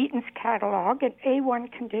 Eaton's catalog in A1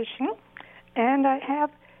 condition, and I have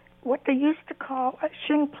what they used to call a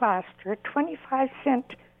shin plaster, 25-cent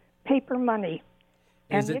paper money.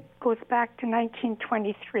 And it goes back to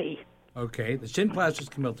 1923. Okay. The shin plasters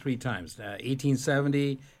come out three times,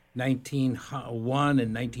 1870, 1901,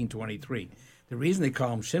 and 1923. The reason they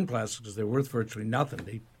call them shin plasters is because they're worth virtually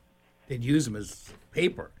nothing. They'd use them as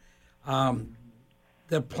paper.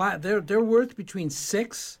 They're worth between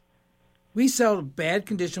 $6. We sell bad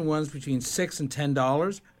condition ones between $6 and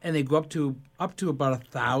 $10, and they go up to about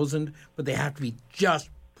 $1,000, but they have to be just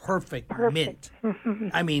perfect. Mint.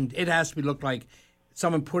 I mean, it has to be look like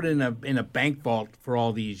someone put it in a bank vault for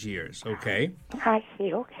all these years. Okay. I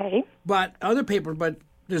see. Okay. But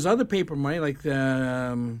there's other paper money like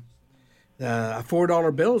a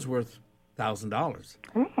 $4 bill is worth $1,000.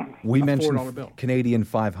 We mentioned Canadian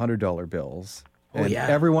 $500 bills. And yeah.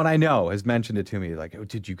 Everyone I know has mentioned it to me. Like, oh,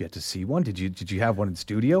 did you get to see one? Did you have one in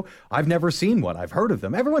studio? I've never seen one. I've heard of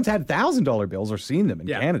them. Everyone's had $1,000 bills or seen them in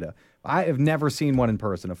Canada. I have never seen one in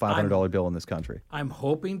person, a $500 bill in this country. I'm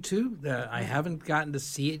hoping to. I haven't gotten to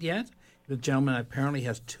see it yet. The gentleman apparently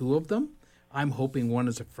has two of them. I'm hoping one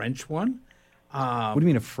is a French one. What do you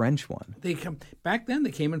mean a French one? Back then,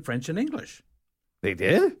 they came in French and English. They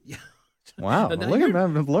did? Yeah. Wow. Look at me.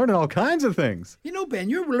 I'm learning all kinds of things. You know, Ben,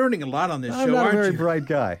 you're learning a lot on this show, I'm not aren't a very you? bright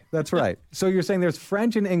guy. That's right. So you're saying there's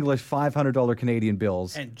French and English $500 Canadian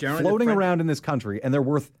bills And generally floating the French- around in this country, and they're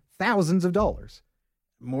worth thousands of dollars.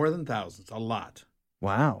 More than thousands, a lot.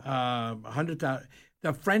 Wow. 100,000.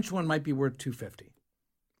 The French one might be worth $250.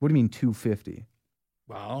 What do you mean $250?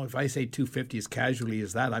 Well, if I say 250 as casually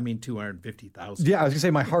as that, I mean 250,000. Yeah, I was going to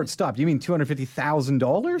say my heart stopped. You mean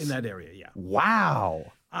 $250,000? In that area, yeah.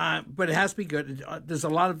 Wow. But it has to be good. There's a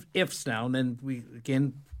lot of ifs now, and then we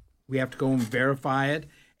have to go and verify it.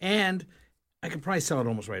 And I could probably sell it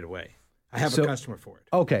almost right away. I have a customer for it.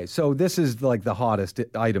 Okay, so this is like the hottest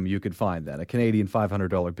item you could find then, a Canadian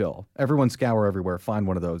 $500 bill. Everyone scour everywhere, find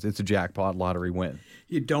one of those. It's a jackpot lottery win.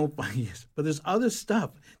 You don't buy it, but there's other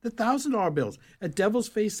stuff. The $1,000 bills, a devil's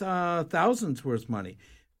face, thousands worth money.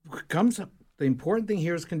 Comes up. The important thing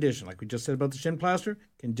here is condition. Like we just said about the shin plaster,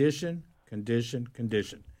 condition.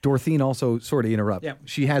 Dortheen also, sorry to interrupt. Yeah.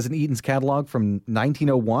 She has an Eaton's catalog from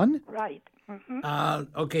 1901? Right.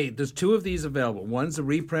 Mm-hmm. Okay, there's two of these available. One's the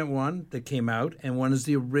reprint one that came out, and one is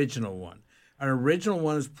the original one. An original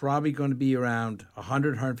one is probably going to be around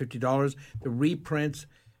 $100, $150. The reprints,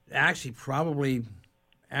 actually,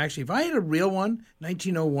 if I had a real one,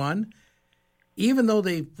 1901, even though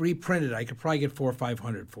they reprinted, I could probably get $400 or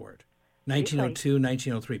 $500 for it. 1902,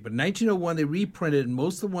 1903. But 1901, they reprinted, and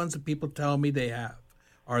most of the ones that people tell me they have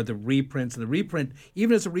are the reprints. And the reprint,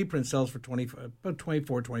 even as a reprint, sells for about $24,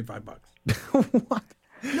 $25. What?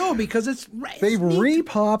 No, because they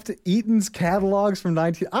repopped Eaton's catalogs from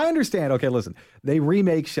 19... I understand. Okay, listen. They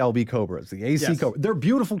remake Shelby Cobras, the AC Cobra. They're a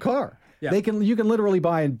beautiful car. Yeah. You can literally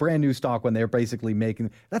buy a brand new stock when they're basically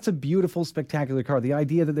making... That's a beautiful, spectacular car. The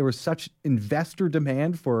idea that there was such investor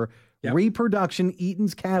demand for reproduction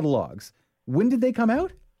Eaton's catalogs. When did they come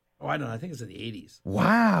out? Oh, I don't know. I think it's in the 80s.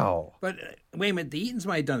 Wow. But wait a minute. The Eatons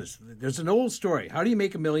might have done this. There's an old story. How do you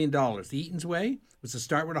make $1 million? The Eaton's way was to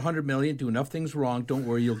start with $100 million, do enough things wrong. Don't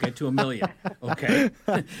worry, you'll get to $1 million. Okay?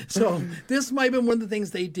 So this might have been one of the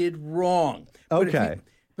things they did wrong. Okay.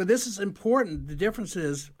 But this is important. The difference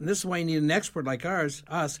is, and this is why you need an expert like us,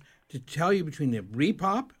 to tell you between the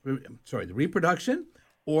the reproduction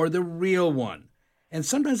or the real one. And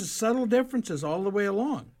sometimes it's subtle differences all the way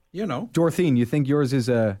along, you know. Dortheen, you think yours is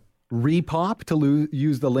a repop, to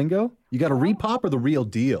use the lingo? You got a repop or the real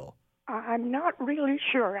deal? I'm not really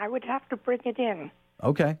sure. I would have to bring it in.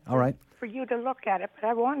 Okay, all right. For you to look at it, but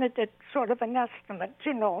I wanted it sort of an estimate,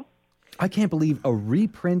 you know. I can't believe a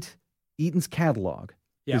reprint Eaton's catalog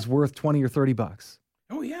is worth $20 or $30.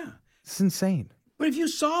 Oh, yeah. It's insane. But if you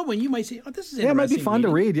saw one, you might say, oh, this is interesting. Yeah, it might be fun to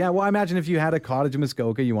read. Yeah, well, I imagine if you had a cottage in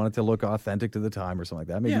Muskoka, you wanted to look authentic to the time or something like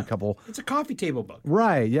that. Maybe a couple... It's a coffee table book.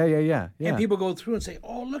 Right, yeah. And people go through and say,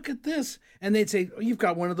 oh, look at this. And they'd say, oh, you've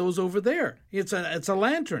got one of those over there. It's a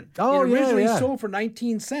lantern. Oh, it originally sold for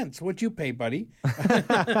 19 cents. What'd you pay, buddy?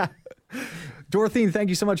 Dortheen, thank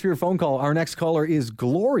you so much for your phone call. Our next caller is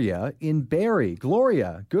Gloria in Barrie.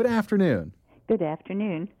 Gloria, good afternoon. Good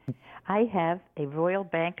afternoon. I have a Royal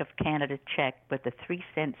Bank of Canada check with a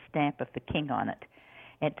 3-cent stamp of the king on it.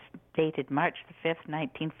 It's dated March the 5th,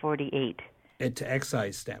 1948. It's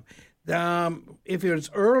excise stamp. If it's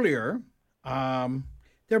earlier,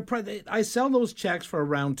 I sell those checks for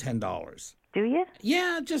around $10. Do you?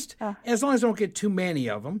 Yeah, just as long as I don't get too many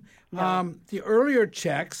of them. No. The earlier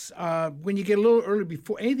checks, when you get a little early,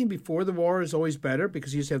 anything before the war is always better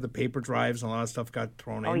because you used to have the paper drives and a lot of stuff got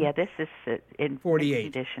thrown in. Oh, yeah, this is in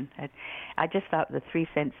 48 condition. I just thought the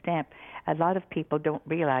 3-cent stamp, a lot of people don't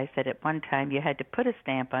realize that at one time you had to put a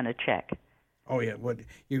stamp on a check. Oh, yeah. What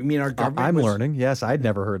you mean our government? I'm learning. Yes, I'd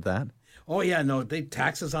never heard that. Oh, yeah, no, they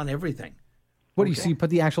taxes on everything. What do you see? You put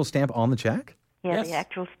the actual stamp on the check? Yeah, Yes. The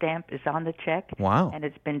actual stamp is on the check. Wow. And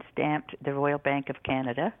it's been stamped the Royal Bank of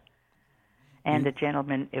Canada. And the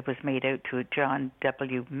gentleman, it was made out to John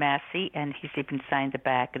W. Massey, and he's even signed the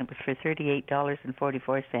back, and it was for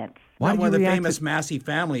 $38.44. Not one of the famous Massey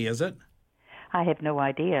family, is it? I have no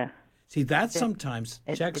idea. See, that's sometimes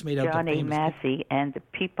checks made out to John A. famous Massey, and the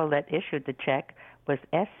people that issued the check was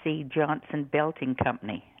S.C. Johnson Belting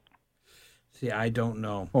Company. See, I don't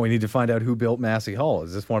know. Well, we need to find out who built Massey Hall.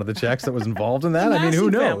 Is this one of the checks that was involved in that? I mean,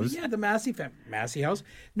 who knows? Family. Yeah, the Massey family. Massey House.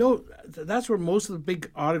 No, that's where most of the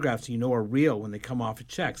big autographs, are real when they come off of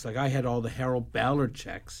checks. Like I had all the Harold Ballard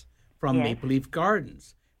checks from Maple Leaf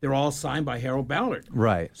Gardens. They're all signed by Harold Ballard.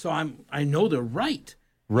 Right. So I know they're right.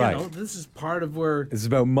 Right. This is part of where... It's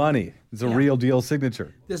about money. It's a real deal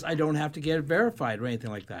signature. I don't have to get it verified or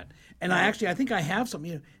anything like that. And I think I have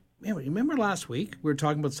something. Remember last week we were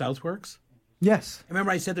talking about Southworks? Yes.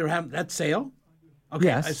 Remember I said they were having that sale? Okay.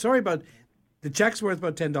 Yes. Sorry about... The check's worth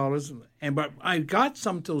about $10, but I got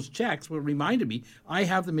some of those checks. What reminded me, I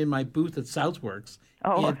have them in my booth at Southworks.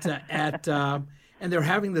 Oh. And they're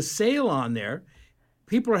having the sale on there.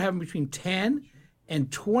 People are having between 10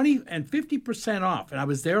 and 20 and 50% off. And I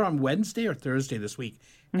was there on Wednesday or Thursday this week,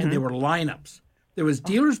 and there were lineups. There was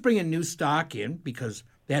dealers bringing new stock in because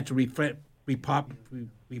they had to refurnish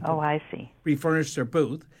their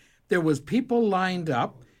booth. There was people lined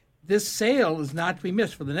up. This sale is not to be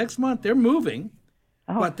missed. For the next month, they're moving,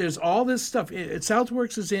 but there's all this stuff.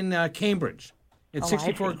 Southworks is in Cambridge. It's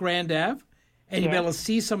 64 Grand Ave, and you'll be able to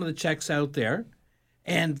see some of the checks out there.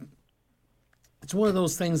 And it's one of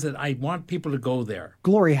those things that I want people to go there.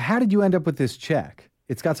 Gloria, how did you end up with this check?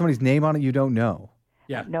 It's got somebody's name on it you don't know.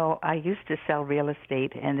 Yeah. No, I used to sell real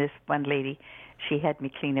estate, and this one lady, she had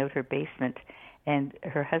me clean out her basement, and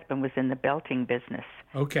her husband was in the belting business.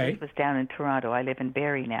 Okay. It was down in Toronto. I live in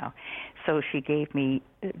Barrie now. So she gave me,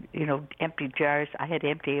 empty jars. I had to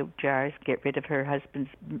empty out jars, get rid of her husband's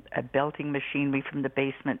belting machinery from the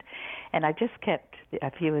basement. And I just kept a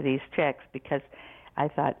few of these checks because I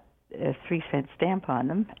thought a 3-cent stamp on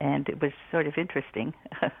them, and it was sort of interesting.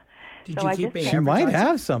 Did you keep She might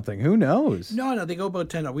have something. Who knows? No, they go about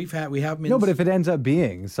 10. We have them in. No, but if it ends up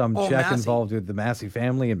being some check Massey. involved with the Massey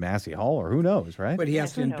family and Massey Hall, or who knows, right? But he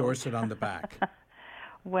has to endorse it on the back.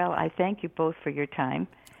 Well, I thank you both for your time.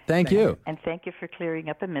 Thank you. And thank you for clearing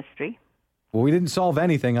up a mystery. Well, we didn't solve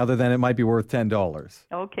anything other than it might be worth $10.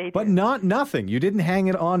 Okay. But not nothing. You didn't hang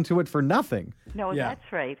it on to it for nothing. No,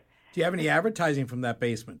 that's right. Do you have any advertising from that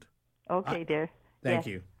basement? Okay, dear. Thank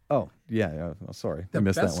you. Oh, yeah. Sorry. I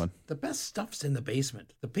missed that one. The best stuff's in the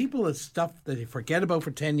basement. The people that stuff that you forget about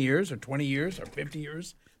for 10 years or 20 years or 50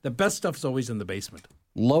 years, the best stuff's always in the basement.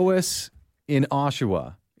 Lois in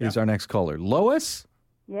Oshawa is our next caller. Lois?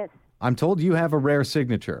 Yes. I'm told you have a rare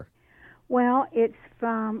signature. Well, it's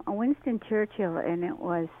from Winston Churchill, and it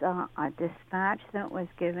was a dispatch that was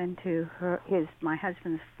given to my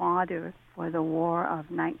husband's father for the War of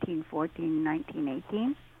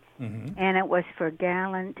 1914-1918. And it was for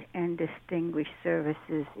gallant and distinguished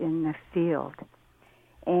services in the field.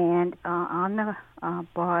 And on the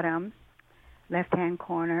bottom left-hand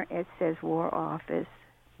corner, it says War Office,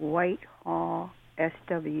 Whitehall,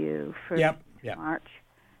 SW, 1st March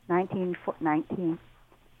 1919.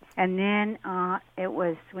 And then it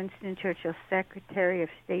was Winston Churchill, Secretary of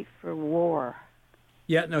State for War.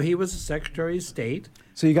 Yeah, no, he was a Secretary of State.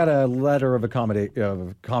 So you got a letter of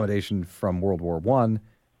accommodation from World War I,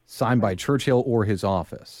 signed by Churchill or his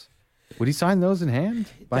office. Would he sign those in hand?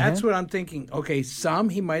 That's what I'm thinking. Okay, some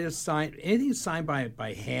he might have signed. Anything signed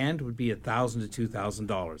by hand would be $1,000 to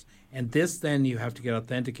 $2,000, and this then you have to get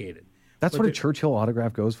authenticated. That's what a Churchill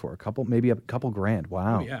autograph goes for. Maybe a couple grand.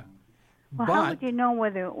 Wow. Oh, yeah. Well, how would you know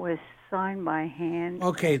whether it was signed by hand?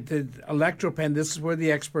 Okay, the electropen. This is where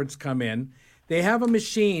the experts come in. They have a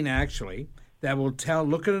machine actually that will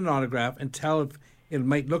look at an autograph and tell if it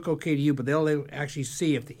might look okay to you, but they'll actually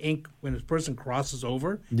see if the ink, when a person crosses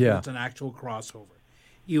over, it's an actual crossover.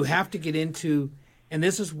 You have to get into, and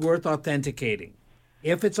this is worth authenticating.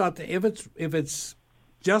 If it's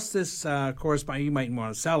just this correspondence, you might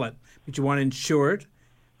want to sell it, but you want to insure it.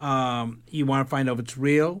 You want to find out if it's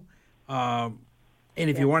real, and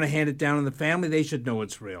if you want to hand it down to the family, they should know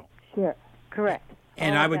it's real. Sure, correct.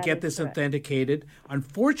 And I would get this authenticated.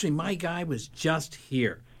 Unfortunately, my guy was just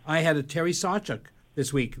here. I had a Terry Sawchuk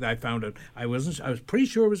this week that I found out. I was pretty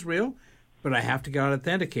sure it was real, but I have to get it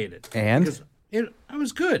authenticated. And? Because it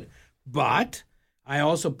was good. But I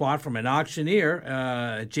also bought from an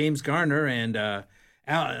auctioneer, James Garner and a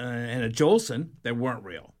Jolson, that weren't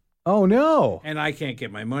real. Oh, no. And I can't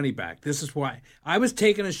get my money back. This is why. I was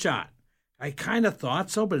taking a shot. I kind of thought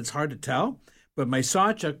so, but it's hard to tell. But my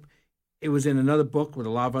Sawchuk, it was in another book with a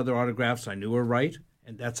lot of other autographs I knew were right,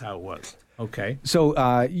 and that's how it was. Okay.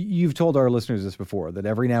 So you've told our listeners this before, that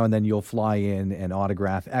every now and then you'll fly in an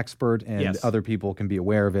autograph expert, and other people can be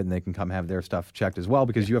aware of it, and they can come have their stuff checked as well,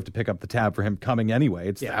 because you have to pick up the tab for him coming anyway.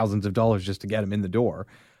 It's thousands of dollars just to get him in the door.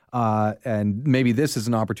 And maybe this is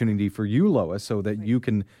an opportunity for you, Lois, so that you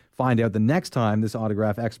can find out the next time this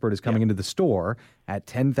autograph expert is coming into the store at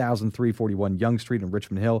 10,341 Yonge Street in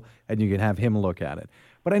Richmond Hill, and you can have him look at it.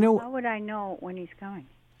 But I know... How would I know when he's coming?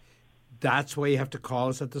 That's why you have to call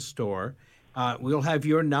us at the store. We'll have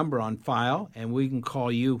your number on file, and we can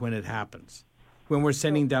call you when it happens, when we're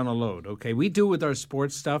sending down a load, okay? We do with our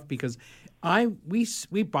sports stuff because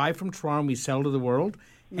we buy from Toronto and we sell to the world,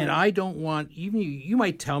 and I don't want, even you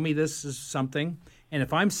might tell me this is something, and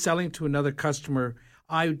if I'm selling to another customer,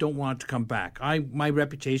 I don't want it to come back. My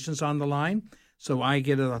reputation's on the line, so I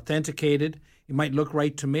get it authenticated. It might look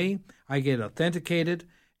right to me. I get it authenticated,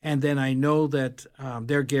 and then I know that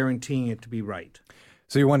they're guaranteeing it to be right.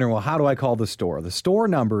 So you're wondering, well, how do I call the store? The store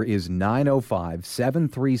number is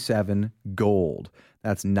 905-737-GOLD.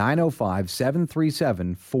 That's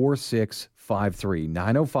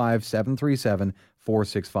 905-737-4653.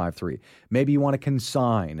 905-737-4653. Maybe you want to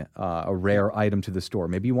consign a rare item to the store.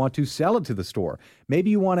 Maybe you want to sell it to the store. Maybe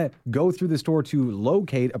you want to go through the store to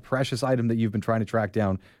locate a precious item that you've been trying to track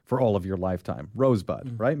down for all of your lifetime.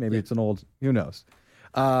 Rosebud, right? Maybe it's an old, who knows?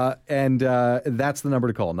 And that's the number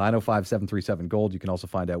to call, 905-737-GOLD. You can also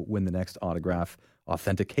find out when the next autograph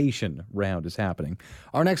authentication round is happening.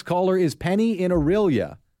 Our next caller is Penny in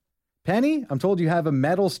Orillia. Penny, I'm told you have a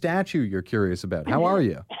metal statue you're curious about. How are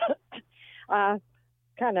you?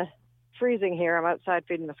 Kind of freezing here. I'm outside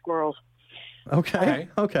feeding the squirrels. Okay.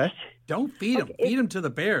 Don't feed them. Feed them to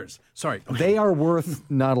the bears. Sorry. Okay. They are worth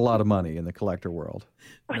not a lot of money in the collector world.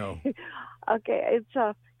 No. Okay, it's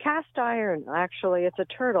a cast iron, actually. It's a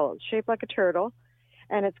turtle. It's shaped like a turtle,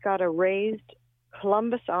 and it's got a raised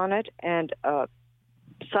Columbus on it and a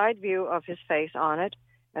side view of his face on it,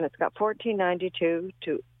 and it's got 1492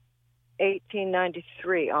 to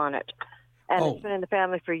 1893 on it. And it's been in the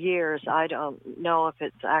family for years. I don't know if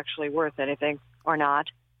it's actually worth anything or not.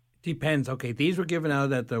 Depends. Okay, these were given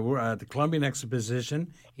out at the Columbian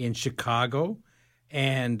Exposition in Chicago,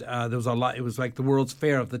 and there was a lot. It was like the World's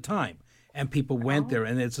Fair of the time, and people went there,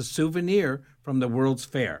 and it's a souvenir from the World's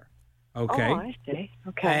Fair. Okay. Oh, I see.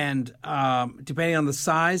 Okay. And depending on the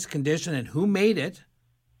size, condition, and who made it,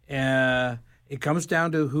 it comes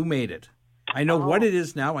down to who made it. I know what it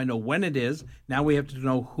is now. I know when it is. Now we have to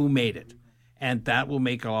know who made it. And that will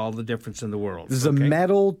make all the difference in the world. This is a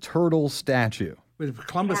metal turtle statue. With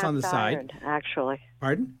Columbus cast on the iron, side. Actually.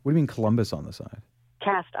 Pardon? What do you mean Columbus on the side?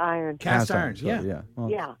 Cast iron. Cast iron, sorry, yeah.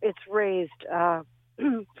 Well, Yeah, it's raised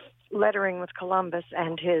lettering with Columbus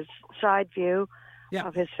and his side view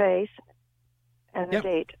of his face and the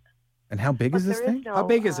date. And how big is this thing? How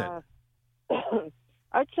big is it?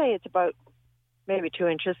 I'd say it's about maybe 2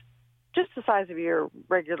 inches. Just the size of your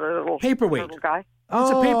regular little paperweight little guy. It's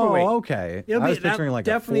a paperweight. Okay. It'll I be was picturing like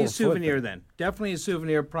definitely a a souvenir then. Definitely a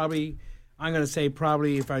souvenir. Probably, I'm going to say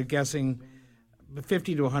probably, if I'm guessing, $50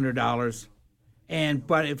 to $100.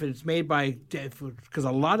 But if it's made by, because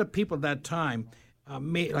a lot of people at that time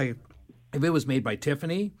made, like, if it was made by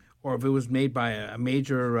Tiffany or if it was made by a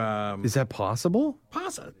major. Is that possible?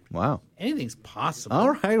 Possible. Wow. Anything's possible.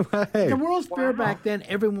 All right. Hey. The World's Fair back then,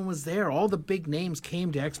 everyone was there. All the big names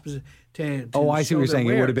came to exposition. I see what you're saying.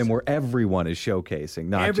 It would have been where everyone is showcasing,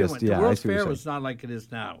 not everyone. just, yeah. The World's I see what Fair you're was not like it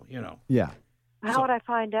is now, you know. Yeah. How would I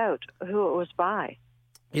find out who it was by?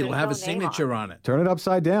 It'll have a signature on it. Turn it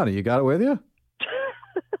upside down. You got it with you?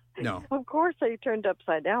 No. Of course I turned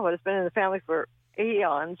upside down, but it's been in the family for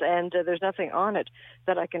eons, and there's nothing on it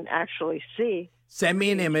that I can actually see. Send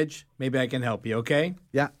me an image. Maybe I can help you, okay?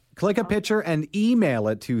 Yeah. Click a picture and email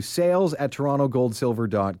it to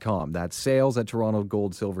sales@torontogoldsilver.com. That's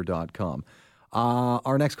sales@torontogoldsilver.com.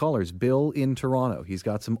 Our next caller is Bill in Toronto. He's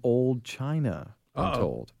got some old china, I'm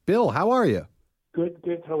told. Bill, how are you? Good.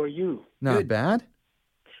 How are you? Not bad.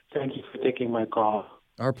 Thank you for taking my call.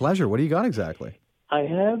 Our pleasure. What do you got exactly? I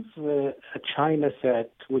have a china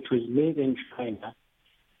set which was made in China,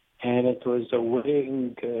 and it was a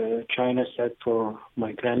wedding china set for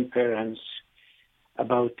my grandparents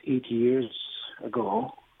about 80 years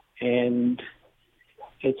ago, and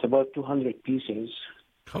it's about 200 pieces.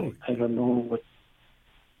 Oh. I don't know what.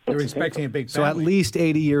 You're expecting a big family. So at least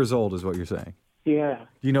 80 years old is what you're saying? Yeah.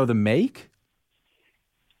 Do you know the make?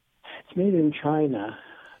 It's made in China.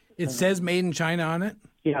 It says made in China on it?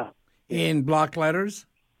 Yeah. In block letters?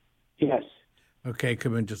 Yes. Okay,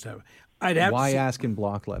 could we just have... I'd have Why to ask in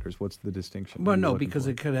block letters? What's the distinction? Well, no, because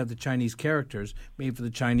it could have the Chinese characters made for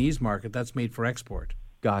the Chinese market. That's made for export.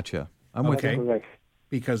 Gotcha. I'm with you.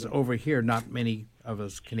 Because over here, not many of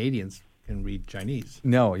us Canadians can read Chinese.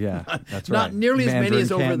 No, yeah, that's right. Not nearly as many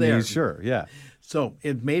as over there. Sure, yeah. So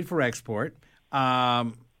it's made for export.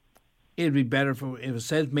 It'd be better if it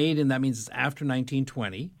says made in, that means it's after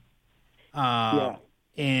 1920.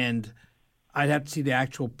 And I'd have to see the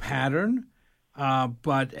actual pattern.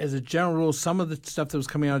 But as a general rule, some of the stuff that was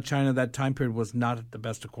coming out of China at that time period was not at the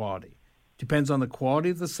best of quality. Depends on the quality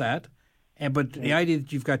of the set. But the idea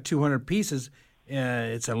that you've got 200 pieces,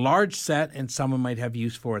 it's a large set, and someone might have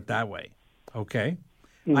use for it that way. Okay?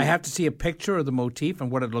 I have to see a picture of the motif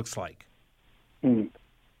and what it looks like.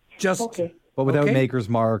 Just But without maker's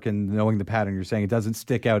mark and knowing the pattern, you're saying it doesn't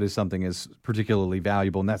stick out as something as particularly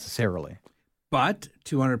valuable necessarily. But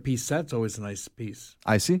 200-piece set's always a nice piece.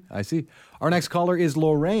 I see. Our next caller is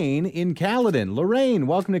Lorraine in Caledon. Lorraine,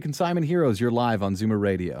 welcome to Consignment Heroes. You're live on Zoomer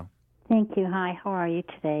Radio. Thank you. Hi, how are you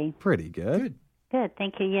today? Pretty good. Good,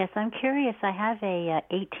 thank you. Yes, I'm curious. I have a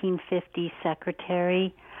 1850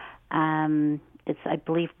 secretary. It's, I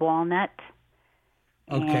believe, walnut.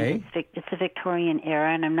 Okay. It's a Victorian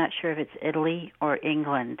era, and I'm not sure if it's Italy or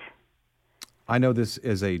England. I know this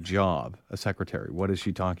is a job, a secretary. What is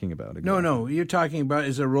she talking about again? No. You're talking about,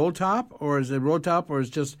 is it a roll top, or is it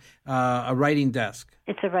just a writing desk?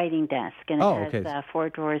 It's a writing desk, and it has 4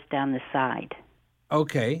 drawers down the side.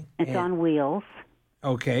 Okay. It's on wheels.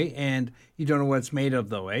 Okay, and you don't know what it's made of,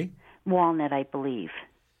 though, eh? Walnut, I believe.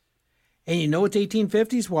 And you know it's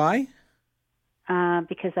 1850s? Why?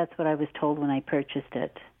 Because that's what I was told when I purchased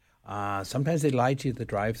it. Sometimes they lie to you at the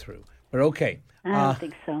drive-through. But okay. I don't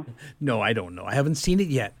think so. No, I don't know. I haven't seen it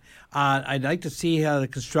yet. I'd like to see how the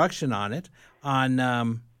construction on it.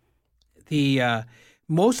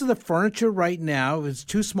 Most of the furniture right now is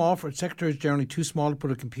too small for secretaries. Generally too small to put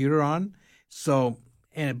a computer on. So,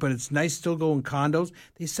 but it's nice still going condos.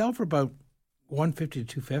 They sell for about $150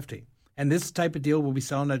 to $250, and this type of deal will be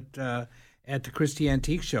selling at the Christie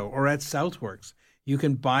Antique Show or at Southworks. You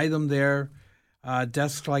can buy them there,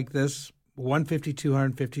 desks like this, $150,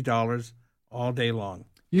 $250 all day long.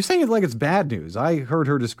 You're saying it like it's bad news. I heard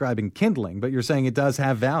her describing kindling, but you're saying it does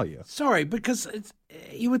have value. Sorry, because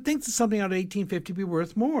you would think that something out of 1850 would be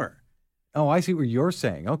worth more. Oh, I see what you're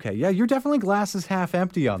saying. Okay, yeah, you're definitely glasses half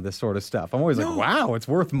empty on this sort of stuff. I'm always like, wow, it's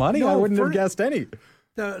worth money? I wouldn't have guessed any.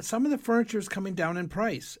 Some of the furniture is coming down in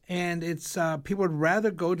price, and it's people would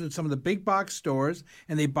rather go to some of the big box stores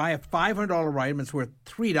and they buy a $500 item. It's worth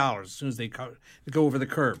 $3 as soon as they go over the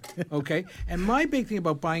curb. Okay, and my big thing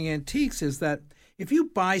about buying antiques is that if you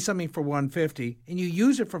buy something for $150 and you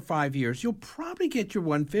use it for 5 years, you'll probably get your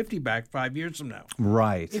 $150 back 5 years from now.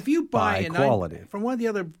 Right. If you buy quality from one of the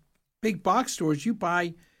other big box stores, you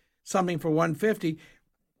buy something for $150.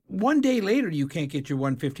 One day later, you can't get your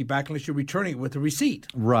 $150 back unless you're returning it with a receipt.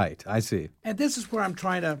 Right, I see. And this is where I'm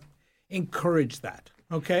trying to encourage that,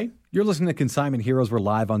 okay? You're listening to Consignment Heroes. We're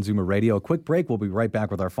live on Zoomer Radio. A quick break. We'll be right back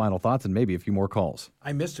with our final thoughts and maybe a few more calls.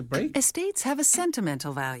 I missed a break. Estates have a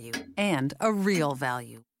sentimental value and a real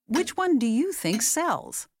value. Which one do you think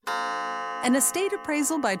sells? An estate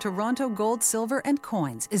appraisal by Toronto Gold, Silver and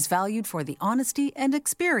Coins is valued for the honesty and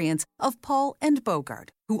experience of Paul and Bogart,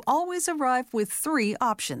 who always arrive with 3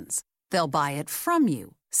 options. They'll buy it from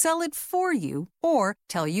you, sell it for you, or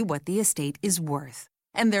tell you what the estate is worth.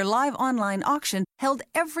 And their live online auction, held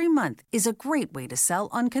every month, is a great way to sell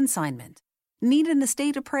on consignment. Need an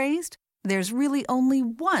estate appraised? There's really only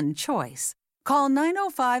one choice. Call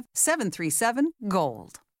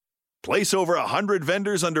 905-737-GOLD. Place over 100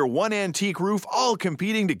 vendors under one antique roof, all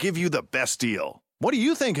competing to give you the best deal. What do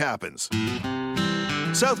you think happens?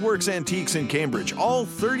 Southworks Antiques in Cambridge, all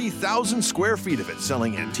 30,000 square feet of it,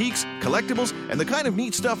 selling antiques, collectibles, and the kind of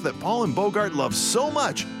neat stuff that Paul and Bogart love so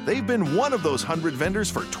much, they've been one of those 100 vendors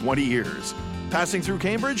for 20 years. Passing through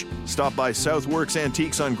Cambridge? Stop by Southworks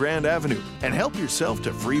Antiques on Grand Avenue and help yourself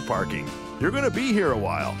to free parking. You're going to be here a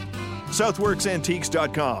while.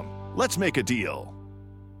 SouthworksAntiques.com. Let's make a deal.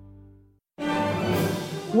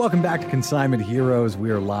 Welcome back to Consignment Heroes. We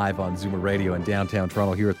are live on Zoomer Radio in downtown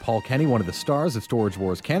Toronto here with Paul Kenny, one of the stars of Storage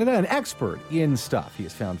Wars Canada, an expert in stuff. He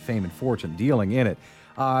has found fame and fortune dealing in it.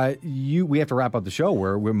 We have to wrap up the show.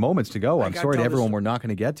 We're moments to go. I'm sorry to everyone we're not going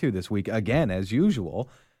to get to this week, again, as usual.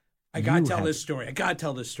 I got to tell this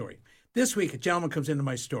story. This week, a gentleman comes into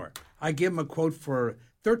my store. I give him a quote for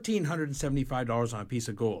 $1,375 on a piece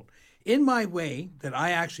of gold. In my way that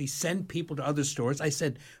I actually send people to other stores, I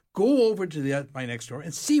said, go over to my next store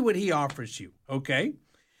and see what he offers you, okay?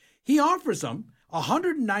 He offers them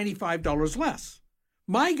 $195 less.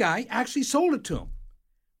 My guy actually sold it to him,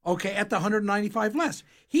 okay, at the $195 less.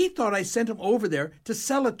 He thought I sent him over there to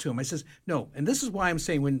sell it to him. I says, no, and this is why I'm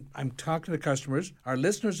saying when I'm talking to customers, our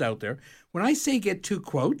listeners out there, when I say get 2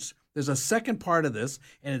 quotes, there's a second part of this,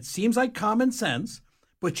 and it seems like common sense,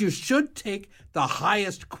 but you should take the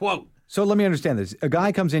highest quote. So let me understand this. A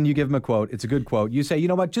guy comes in, you give him a quote. It's a good quote. You say, you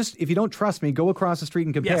know what, just if you don't trust me, go across the street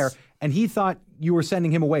and compare. Yes. And he thought you were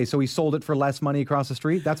sending him away, so he sold it for less money across the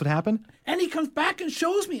street? That's what happened? And he comes back and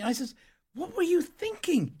shows me. I says, what were you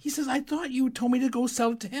thinking? He says, I thought you told me to go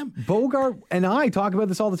sell it to him. Bogart and I talk about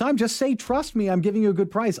this all the time. Just say, trust me, I'm giving you a good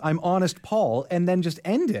price. I'm honest, Paul, and then just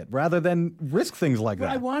end it rather than risk things like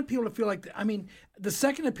that. I want people to feel like, the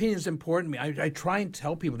second opinion is important to me. I try and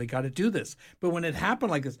tell people they got to do this. But when it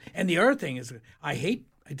happened like this, and the other thing is, I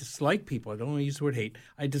dislike people. I don't want to use the word hate.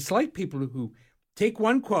 I dislike people who take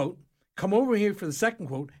one quote, come over here for the second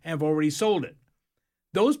quote, and have already sold it.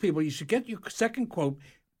 Those people, you should get your second quote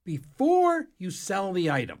before you sell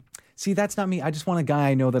the item. See, that's not me. I just want a guy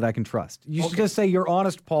I know that I can trust. You should just say, you're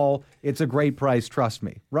honest, Paul. It's a great price. Trust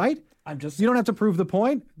me. Right? You don't have to prove the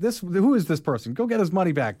point. Who is this person? Go get his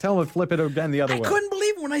money back. Tell him to flip it or bend the other way. I couldn't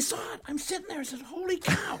believe it when I saw it. I'm sitting there. I said, holy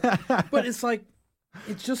cow. But it's like,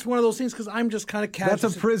 it's just one of those things because I'm just kind of casual.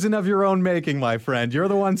 That's a prison of your own making, my friend. You're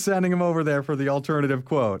the one sending him over there for the alternative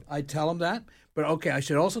quote. I tell him that. But okay, I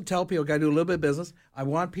should also tell people, got to do a little bit of business. I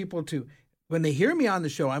want people to, when they hear me on the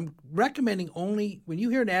show, I'm recommending only, when you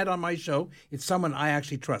hear an ad on my show, it's someone I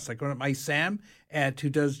actually trust. Like my Sam, who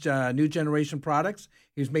does New Generation Products.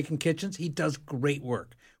 He's making kitchens. He does great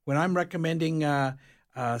work. When I'm recommending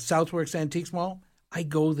Southworks Antiques Mall, I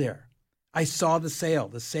go there. I saw the sale.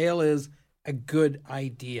 The sale is a good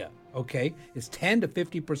idea, okay? It's 10 to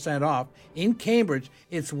 50% off. In Cambridge,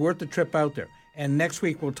 it's worth the trip out there. And next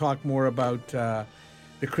week, we'll talk more about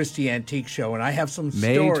the Christie Antique Show, and I have some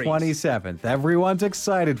May stories. May 27th. Everyone's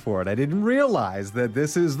excited for it. I didn't realize that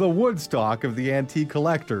this is the Woodstock of the antique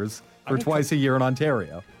collectors for twice a year in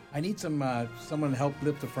Ontario. I need someone to help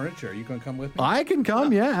lift the furniture. Are you going to come with me? I can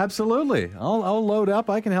come, yeah, absolutely. I'll load up.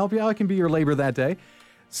 I can help you. I can be your labor that day.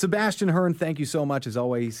 Sebastian Hearn, thank you so much. As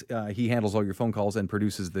always, he handles all your phone calls and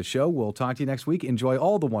produces the show. We'll talk to you next week. Enjoy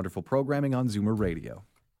all the wonderful programming on Zoomer Radio.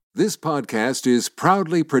 This podcast is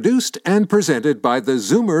proudly produced and presented by the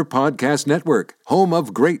Zoomer Podcast Network, home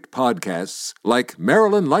of great podcasts like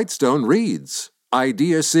Marilyn Lightstone Reads,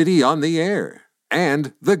 Idea City on the Air,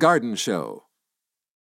 and The Garden Show.